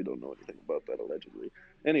we don't know anything about that allegedly.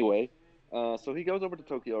 Anyway, so he goes over to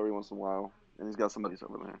Tokyo every once in a while, and he's got some buddies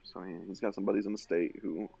over there. So he's got some buddies in the state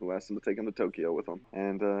who asked him to take him to Tokyo with him,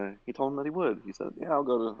 and he told him that he would. He said, "Yeah,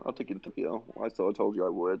 I'll take you to Tokyo." Well, I told you I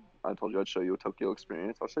would. I told you I'd show you a Tokyo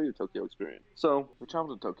experience. I'll show you a Tokyo experience. So we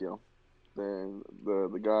traveled to Tokyo. Then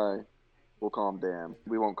the guy, we'll call him Dan.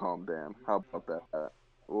 We won't call him Dan. How about that?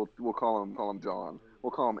 We'll call him John.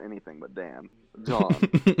 We'll call him anything but Dan. John.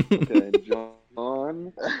 Okay,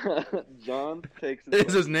 John. John takes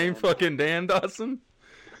Is his name fucking Dan Dawson?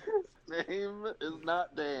 His name is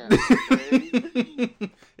not Dan. Okay?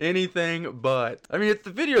 Anything but. I mean, if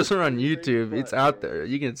the videos are on YouTube, it's out there.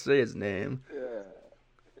 You can say his name. Yeah.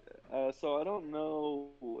 So I don't know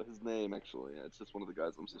his name actually. It's just one of the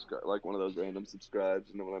guys I'm subscribed, like one of those random subscribes.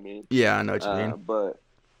 You know what I mean? Yeah, I know what you mean.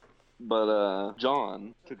 But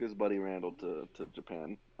John took his buddy Randall to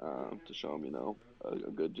Japan to show him,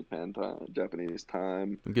 a good Japanese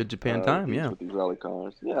time. A good Japan time, yeah. With these rally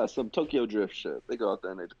cars. Yeah, some Tokyo drift shit. They go out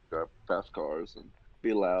there and they drive fast cars and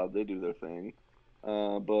be loud. They do their thing.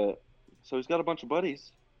 So he's got a bunch of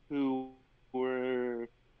buddies who were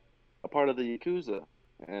a part of the Yakuza.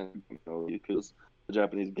 and because the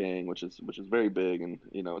Japanese gang, which is very big, and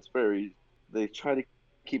it's very they try to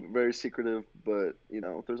keep it very secretive, but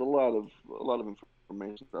there's a lot of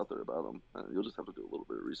information out there about them. You'll just have to do a little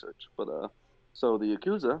bit of research. But so the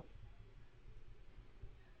Yakuza,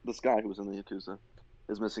 this guy who was in the Yakuza,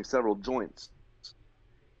 is missing several joints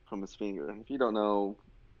from his finger. And if you don't know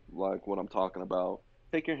like what I'm talking about,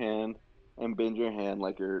 take your hand and bend your hand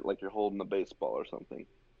like you're holding a baseball or something.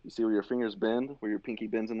 You see where your fingers bend, where your pinky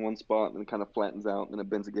bends in one spot and it kind of flattens out and then it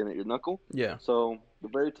bends again at your knuckle. Yeah. So the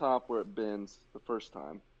very top where it bends the first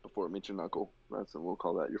time before it meets your knuckle, we'll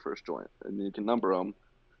call that your first joint. And then you can number them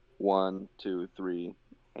 1, 2, 3,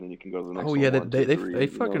 and then you can go to the next Oh one. yeah, 1, 2, 3. they You know what I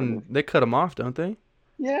fucking mean? they cut him off, don't they?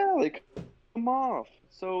 Yeah, they cut him off.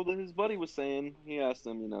 So his buddy was saying, he asked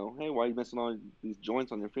him, hey, why are you missing all these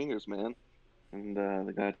joints on your fingers, man? And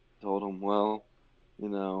the guy told him, well, you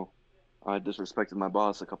know, I disrespected my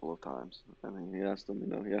boss a couple of times. And he asked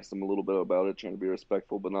him a little bit about it, trying to be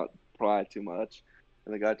respectful but not pry too much.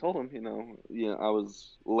 And the guy told him, I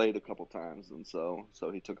was late a couple times, and so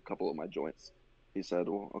he took a couple of my joints. He said,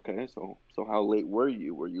 well, okay, so how late were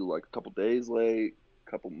you? Were you like a couple days late,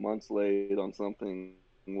 a couple months late on something?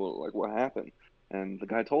 Well, like what happened? And the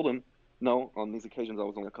guy told him, no, on these occasions I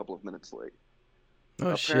was only a couple of minutes late. Oh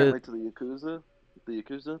Apparently, shit. to the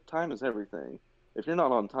Yakuza, time is everything. If you're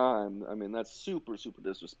not on time, I mean, that's super, super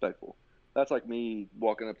disrespectful. That's like me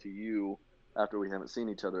walking up to you after we haven't seen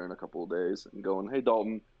each other in a couple of days and going, hey,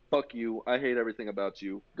 Dalton, fuck you. I hate everything about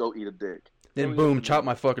you. Go eat a dick. Then Go eat a boom, chop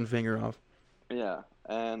my banana. fucking finger off. Yeah.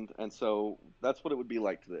 And so that's what it would be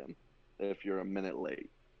like to them if you're a minute late.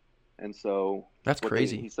 And so That's he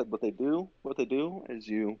crazy. said what they do is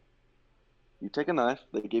you take a knife,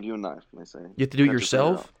 they give you a knife, and they say, You have to do it cut your finger off.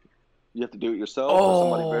 yourself? You have to do it yourself, or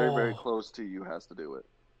somebody very, very Oh. close to you has to do it.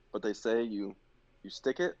 But they say you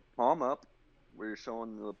stick it palm up, where you're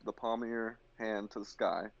showing the palm of your hand to the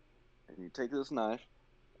sky, and you take this knife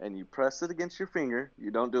and you press it against your finger. You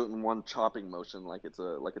don't do it in one chopping motion like it's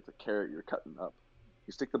a carrot you're cutting up.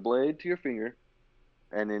 You stick the blade to your finger,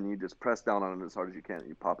 and then you just press down on it as hard as you can. And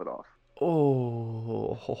you pop it off,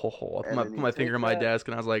 Oh. I and put then you my finger take on my that. desk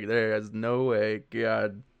and I was like, there's no way.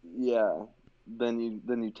 God. Yeah. Then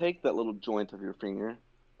you take that little joint of your finger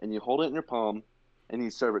and you hold it in your palm and you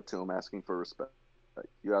serve it to him, asking for respect.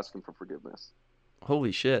 You ask him for forgiveness.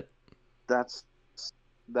 Holy shit. That's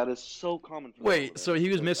that is so common for them over Wait, there so because a lot of he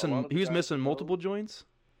the was guys missing that know multiple joints?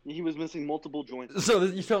 he was missing multiple joints in his So you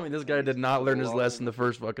fingers, tell me this and guy he's did not learn his lesson blowing the up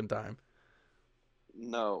his. first fucking time.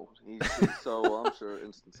 No, so I'm sure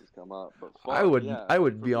instances come up, but I fuck would yeah, I like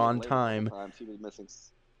would for be being on late a couple time. times, he was missing.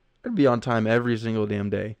 I'd be on time every single damn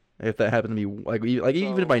day. If that happened to me, like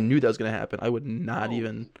even if I So knew that was gonna happen, I would not oh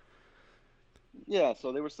even. yeah,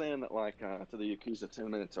 so they were saying that like to the Yakuza, 10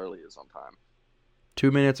 minutes early is on time.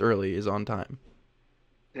 2 minutes early is on time.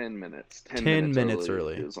 10 minutes. Ten 10 minutes minutes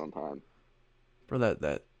early early, is on time. bro.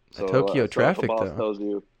 That So, Tokyo so if a traffic boss though. tells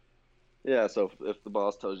you, yeah, so if the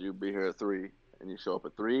boss tells you be here at 3 and you show up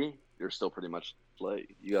at 3, you're still pretty much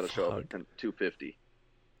late. You got to show up at Fuck. 2:50.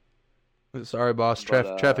 Sorry, boss.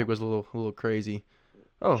 But Traffic was a little crazy.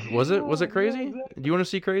 Oh, was it? Was yeah, it yeah, crazy? Do you exactly. want to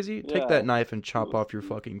see crazy? Take Yeah, that knife and it chop was. off your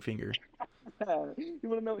fucking finger. You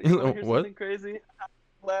want to know? You want to hear What? something crazy?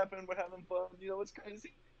 Laughing, we're having fun. You know what's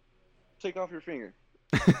crazy? Take off your finger.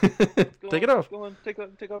 Take it off. Go on. Take off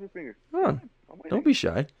your finger. Come Go on. on. I'm Don't waiting. be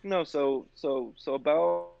shy. No, so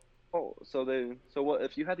about. Oh, so what?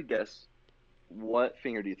 If you had to guess, what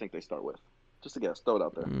finger do you think they start with? Just a guess. Throw it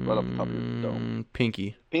out there, right off the top of your dome.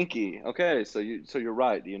 Pinky. Pinky. Okay, so you're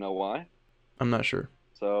right. Do you know why? I'm not sure.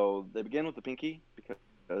 So they begin with the pinky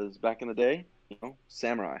because back in the day,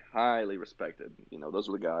 samurai highly respected. Those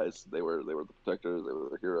were the guys. They were the protectors. They were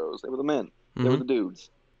the heroes. They were the men. They were Mm-hmm. the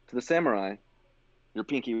dudes. To the samurai, your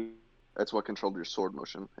pinky. That's what controlled your sword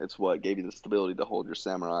motion. It's what gave you the stability to hold your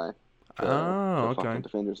samurai, to Oh, fucking okay.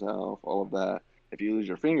 defend yourself. All of that. If you lose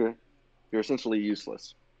your finger, you're essentially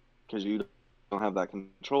useless because you don't have that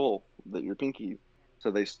control that your pinky.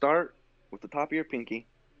 So they start with the top of your pinky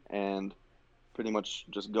and pretty much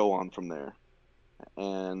just go on from there.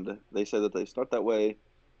 And they say that they start that way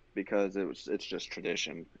because it's just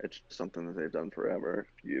tradition. It's something that they've done forever.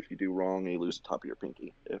 If you do wrong, you lose the top of your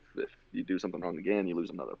pinky. If you do something wrong again, you lose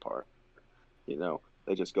another part.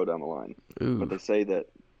 They just go down the line. But Ooh. they say that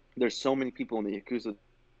there's so many people in the Yakuza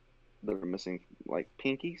that are missing like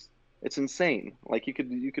pinkies. It's insane. Like you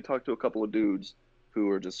could talk to a couple of dudes who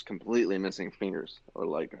are just completely missing fingers or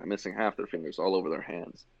like missing half their fingers all over their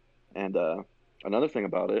hands. And another thing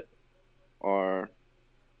about it are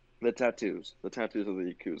the tattoos. The tattoos of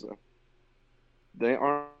the Yakuza. They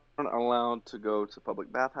aren't allowed to go to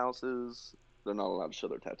public bathhouses. they're not allowed to show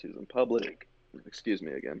their tattoos in public. Excuse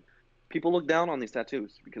me again. People look down on these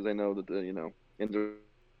tattoos because they know that in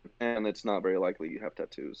Japan it's not very likely you have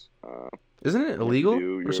tattoos. Isn't it And if you illegal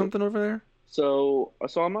do, or you're something over there? so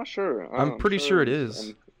I'm not sure. I'm pretty sure it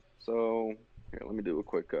is. So here, let me do a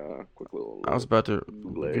quick little. I was about to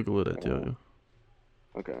Google Google it too.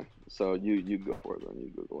 Okay, so you go for it then. You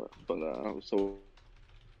Google it. But so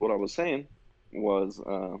what I was saying was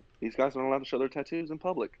these guys aren't allowed to show their tattoos in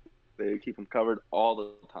public. They keep them covered all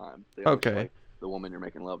the time. They always Okay. like the woman you're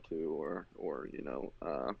making love to, or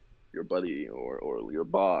your buddy, or your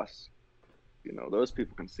boss. Those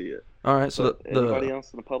people can see it. All right, so But anybody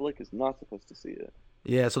else in the public is not supposed to see it.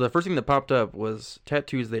 yeah, so the first thing that popped up was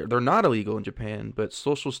tattoos there. They're not illegal in Japan, but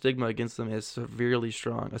social stigma against them is severely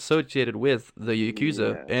strong. Associated with the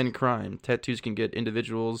Yakuza Yes. and crime, tattoos can get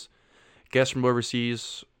individuals, guests from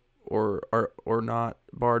overseas, or not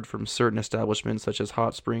barred from certain establishments such as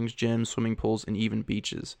hot springs, gyms, swimming pools, and even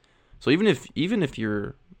beaches. So even if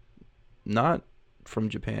you're not from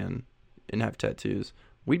Japan and have tattoos,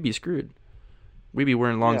 we'd be screwed. We'd be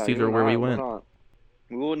wearing long Yeah, sleeves you and everywhere we I, we're went. not.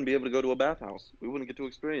 We wouldn't be able to go to a bathhouse. We wouldn't get to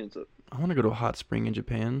experience it. I want to go to a hot spring in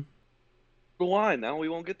Japan. But why? Now we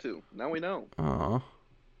won't get to. Now we know. Aw.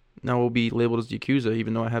 Now we'll be labeled as Yakuza,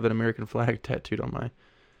 even though I have an American flag tattooed on my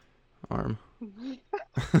arm.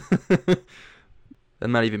 That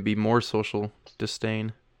might even be more social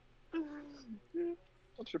disdain.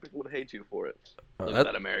 I'm sure people would hate you for it. Uh, Look that-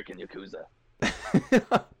 at that American Yakuza.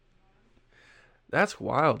 That's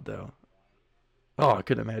wild, though. Oh, I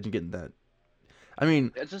couldn't imagine getting that. I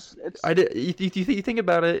mean, It's I did. You think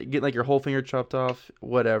about it, get like your whole finger chopped off,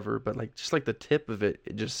 whatever. But like, just like the tip of it,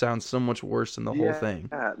 it just sounds so much worse than the whole thing.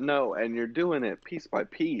 Yeah, no, and you're doing it piece by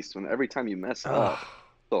piece. When every time you mess Ugh. up,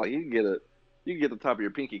 so like you can get the top of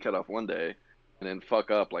your pinky cut off one day, and then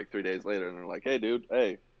fuck up like 3 days later, and they're like, "Hey, dude,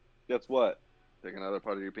 hey, guess what? Take another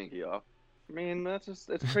part of your pinky off." I mean, it's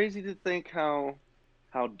crazy to think how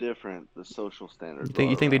different the social standards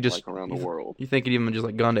You think they around, just like around the world. You think it even just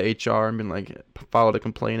like gone to HR and been like filed a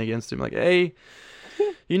complaint against him, like, hey,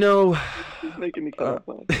 you know, He's making me cut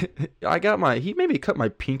off he made me cut my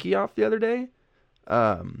pinky off the other day.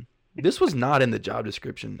 This was not in the job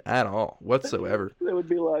description at all whatsoever. They would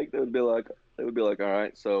be like, all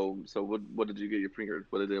right, so what did you get your finger?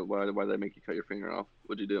 Why did they make you cut your finger off?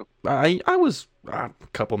 What'd you do? I was a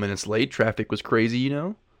couple minutes late. Traffic was crazy, you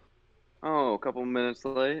know. Oh, a couple minutes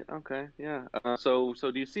late. Okay, yeah. So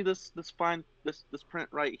do you see this print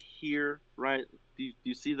right here? Right? Do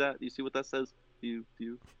you see that? Do you see what that says? Can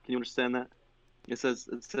you understand that? It says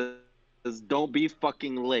don't be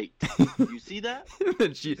fucking late. You see that? And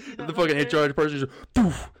then the fucking HR person just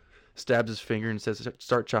poof, stabs his finger and says,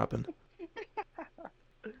 "Start chopping."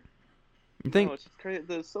 You think? No, it's just crazy.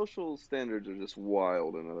 The social standards are just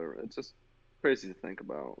wild, it's just crazy to think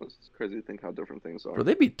about. It's crazy to think how different things are. Bro,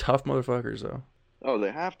 they'd be tough motherfuckers though. Oh,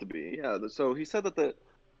 they have to be. Yeah. So he said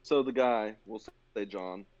so the guy, we'll say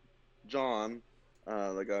John,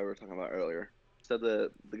 the guy we were talking about earlier, said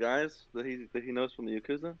that the guys that he knows from the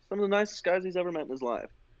Yakuza, some of the nicest guys he's ever met in his life,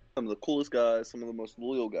 some of the coolest guys, some of the most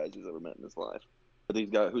loyal guys he's ever met in his life. But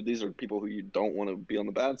these are people who you don't want to be on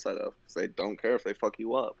the bad side of, because they don't care if they fuck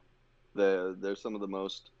you up. They're some of the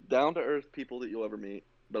most down to earth people that you'll ever meet,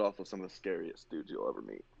 but also some of the scariest dudes you'll ever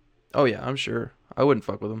meet. Oh yeah, I'm sure. I wouldn't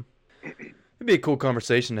fuck with them. It'd be a cool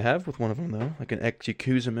conversation to have with one of them though, like an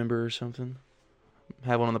ex-Yakuza member or something.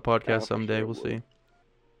 Have one on the podcast someday. Sure We'll see.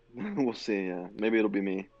 We'll see. Yeah, maybe it'll be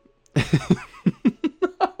me.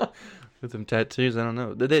 With them tattoos, I don't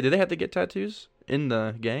know. Did they have to get tattoos in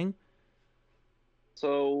the gang?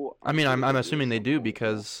 So I mean, I'm sure assuming they do something like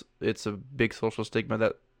because it's a big social stigma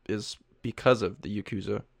that is because of the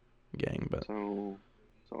Yakuza gang. But that.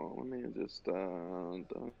 So let me just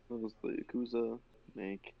does the Yakuza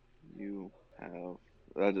make you have?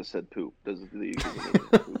 I just said poop. Does the Yakuza make you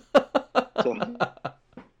poop?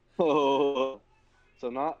 So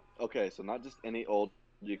not okay. So not just any old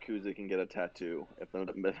Yakuza can get a tattoo.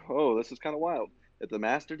 This is kind of wild. If the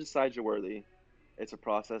master decides you're worthy, it's a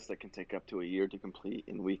process that can take up to a year to complete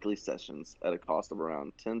in weekly sessions at a cost of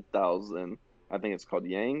around 10,000. I think it's called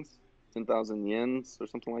yangs, 10,000 yens or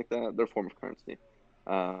something like that. Their form of currency.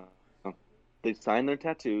 They sign their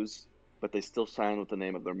tattoos, but they still sign with the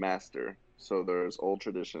name of their master. So there's old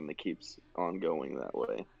tradition that keeps on going that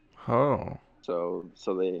way. oh, So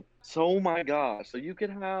my gosh, so you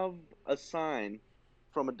could have a sign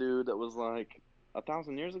from a dude that was like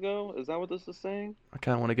 1,000 years ago. Is that what this is saying? I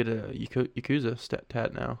kind of want to get a Yakuza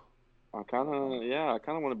tat now. I kind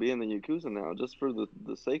of want to be in the Yakuza now, just for the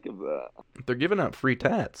sake of that. They're giving out free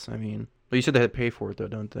tats. I mean, but you said they had to pay for it though,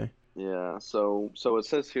 don't they? Yeah, so it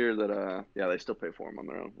says here that yeah, they still pay for them on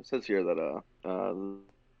their own. It says here that the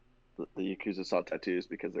Yakuza sought tattoos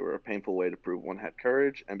because they were a painful way to prove one had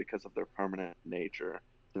courage and because of their permanent nature.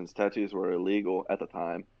 Since tattoos were illegal at the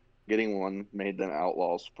time, getting one made them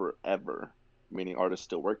outlaws forever, meaning artists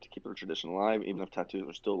still work to keep their tradition alive even if tattoos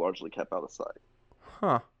are still largely kept out of sight.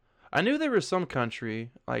 Huh. I knew there was some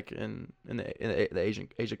country like the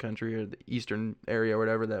Asia country or the Eastern area or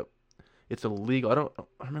whatever that it's illegal. I don't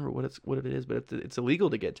remember what it is, but it's illegal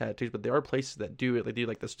to get tattoos. But there are places that do it. They do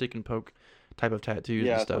like the stick and poke type of tattoos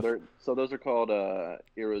and Yeah, so stuff. those are called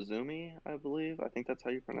Irozumi, I believe. I think that's how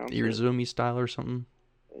you pronounce it. Irizumi style or something.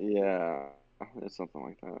 Yeah, it's something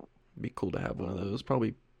like that. It'd be cool to have one of Um, those.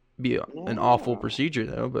 Probably be an awful yeah. procedure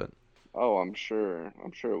though. But Oh, I'm sure.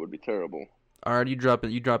 I'm sure it would be terrible. all right, you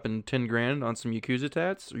dropping 10 grand on some Yakuza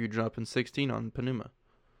tats, or you dropping 16 on Panuma?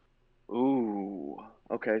 Ooh.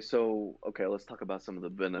 Okay, let's talk about some of the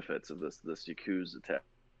benefits of this Yakuza tat.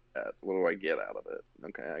 What do I get out of it?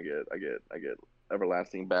 Okay, I get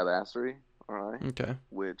everlasting badassery, all right, Okay,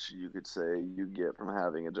 which you could say you get from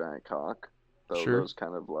having a giant cock. So sure. those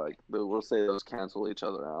kind of like we'll say those cancel each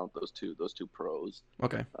other out. Those two pros.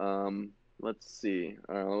 Okay, Let's see.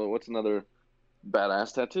 What's another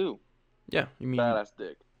badass tattoo? yeah. You mean Badass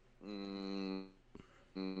dick. Mm,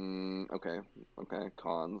 okay. Okay.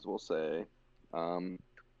 Cons, we'll say. Um,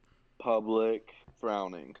 public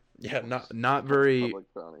frowning. yeah? Not very Public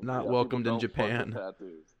frowning. not Yeah, people welcomed in don't fuck with Japan.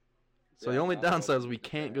 tattoos. So the Yeah, only not downside welcome is to we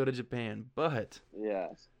can't Japan. go to Japan, but Yeah.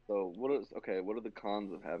 So what are the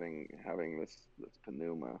cons of having this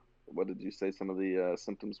pneuma? What did you say some of the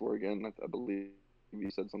symptoms were again? I believe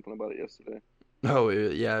you said something about it yesterday. oh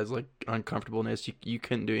yeah, it's like uncomfortableness. You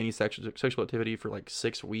couldn't do any sexual activity for like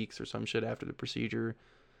 6 weeks or some shit after the procedure.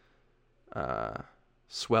 Uh,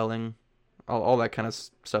 Swelling, all that kind of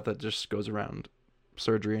stuff that just goes around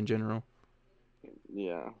surgery in general.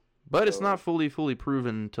 Yeah. But it's not So fully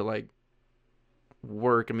proven to like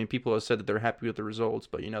work. I mean, people have said that they're happy with the results,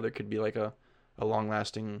 but there could be like a long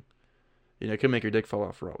lasting. It could make your dick fall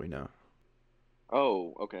off for all we know.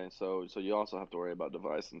 Oh, okay. So you also have to worry about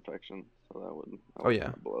device infection. So that Oh would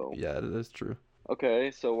yeah, kind of blow. yeah, that's true.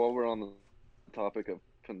 Okay, so while we're on the topic of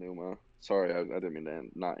pneuma, sorry, I didn't mean to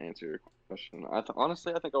not answer your question.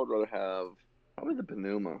 Honestly, I think I would rather have probably the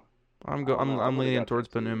pneuma. I'm I go don't know. I've I'm already leaning got towards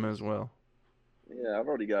Panuma tattoos. as well. Yeah, I've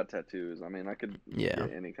already got tattoos. I mean, I could Yeah,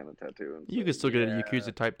 get any kind of tattoo and you say, could still get a yeah,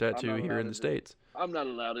 Yakuza type I'm tattoo not here allowed in the in states. I'm not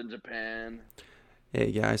allowed in Japan.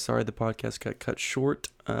 Hey guys, sorry the podcast got cut short.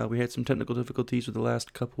 We had some technical difficulties with the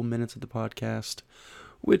last couple minutes of the podcast,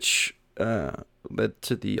 which led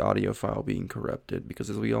to the audio file being corrupted. Because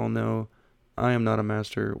as we all know, I am not a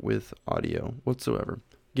master with audio whatsoever.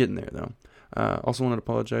 Getting there though. Also wanted to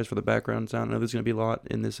apologize for the background sound. I know there's going to be a lot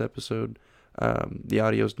in this episode. The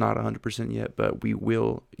audio's not 100% yet, but we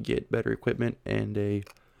will get better equipment and a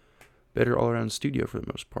better all-around studio for the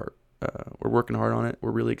most part. We're working hard on it.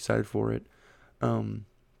 We're really excited for it.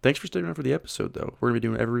 Thanks for sticking around for the episode, though. We're gonna be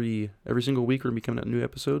doing every single week. We're gonna be coming out a new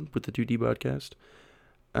episode with the 2D podcast.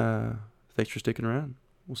 Thanks for sticking around.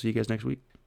 We'll see you guys next week.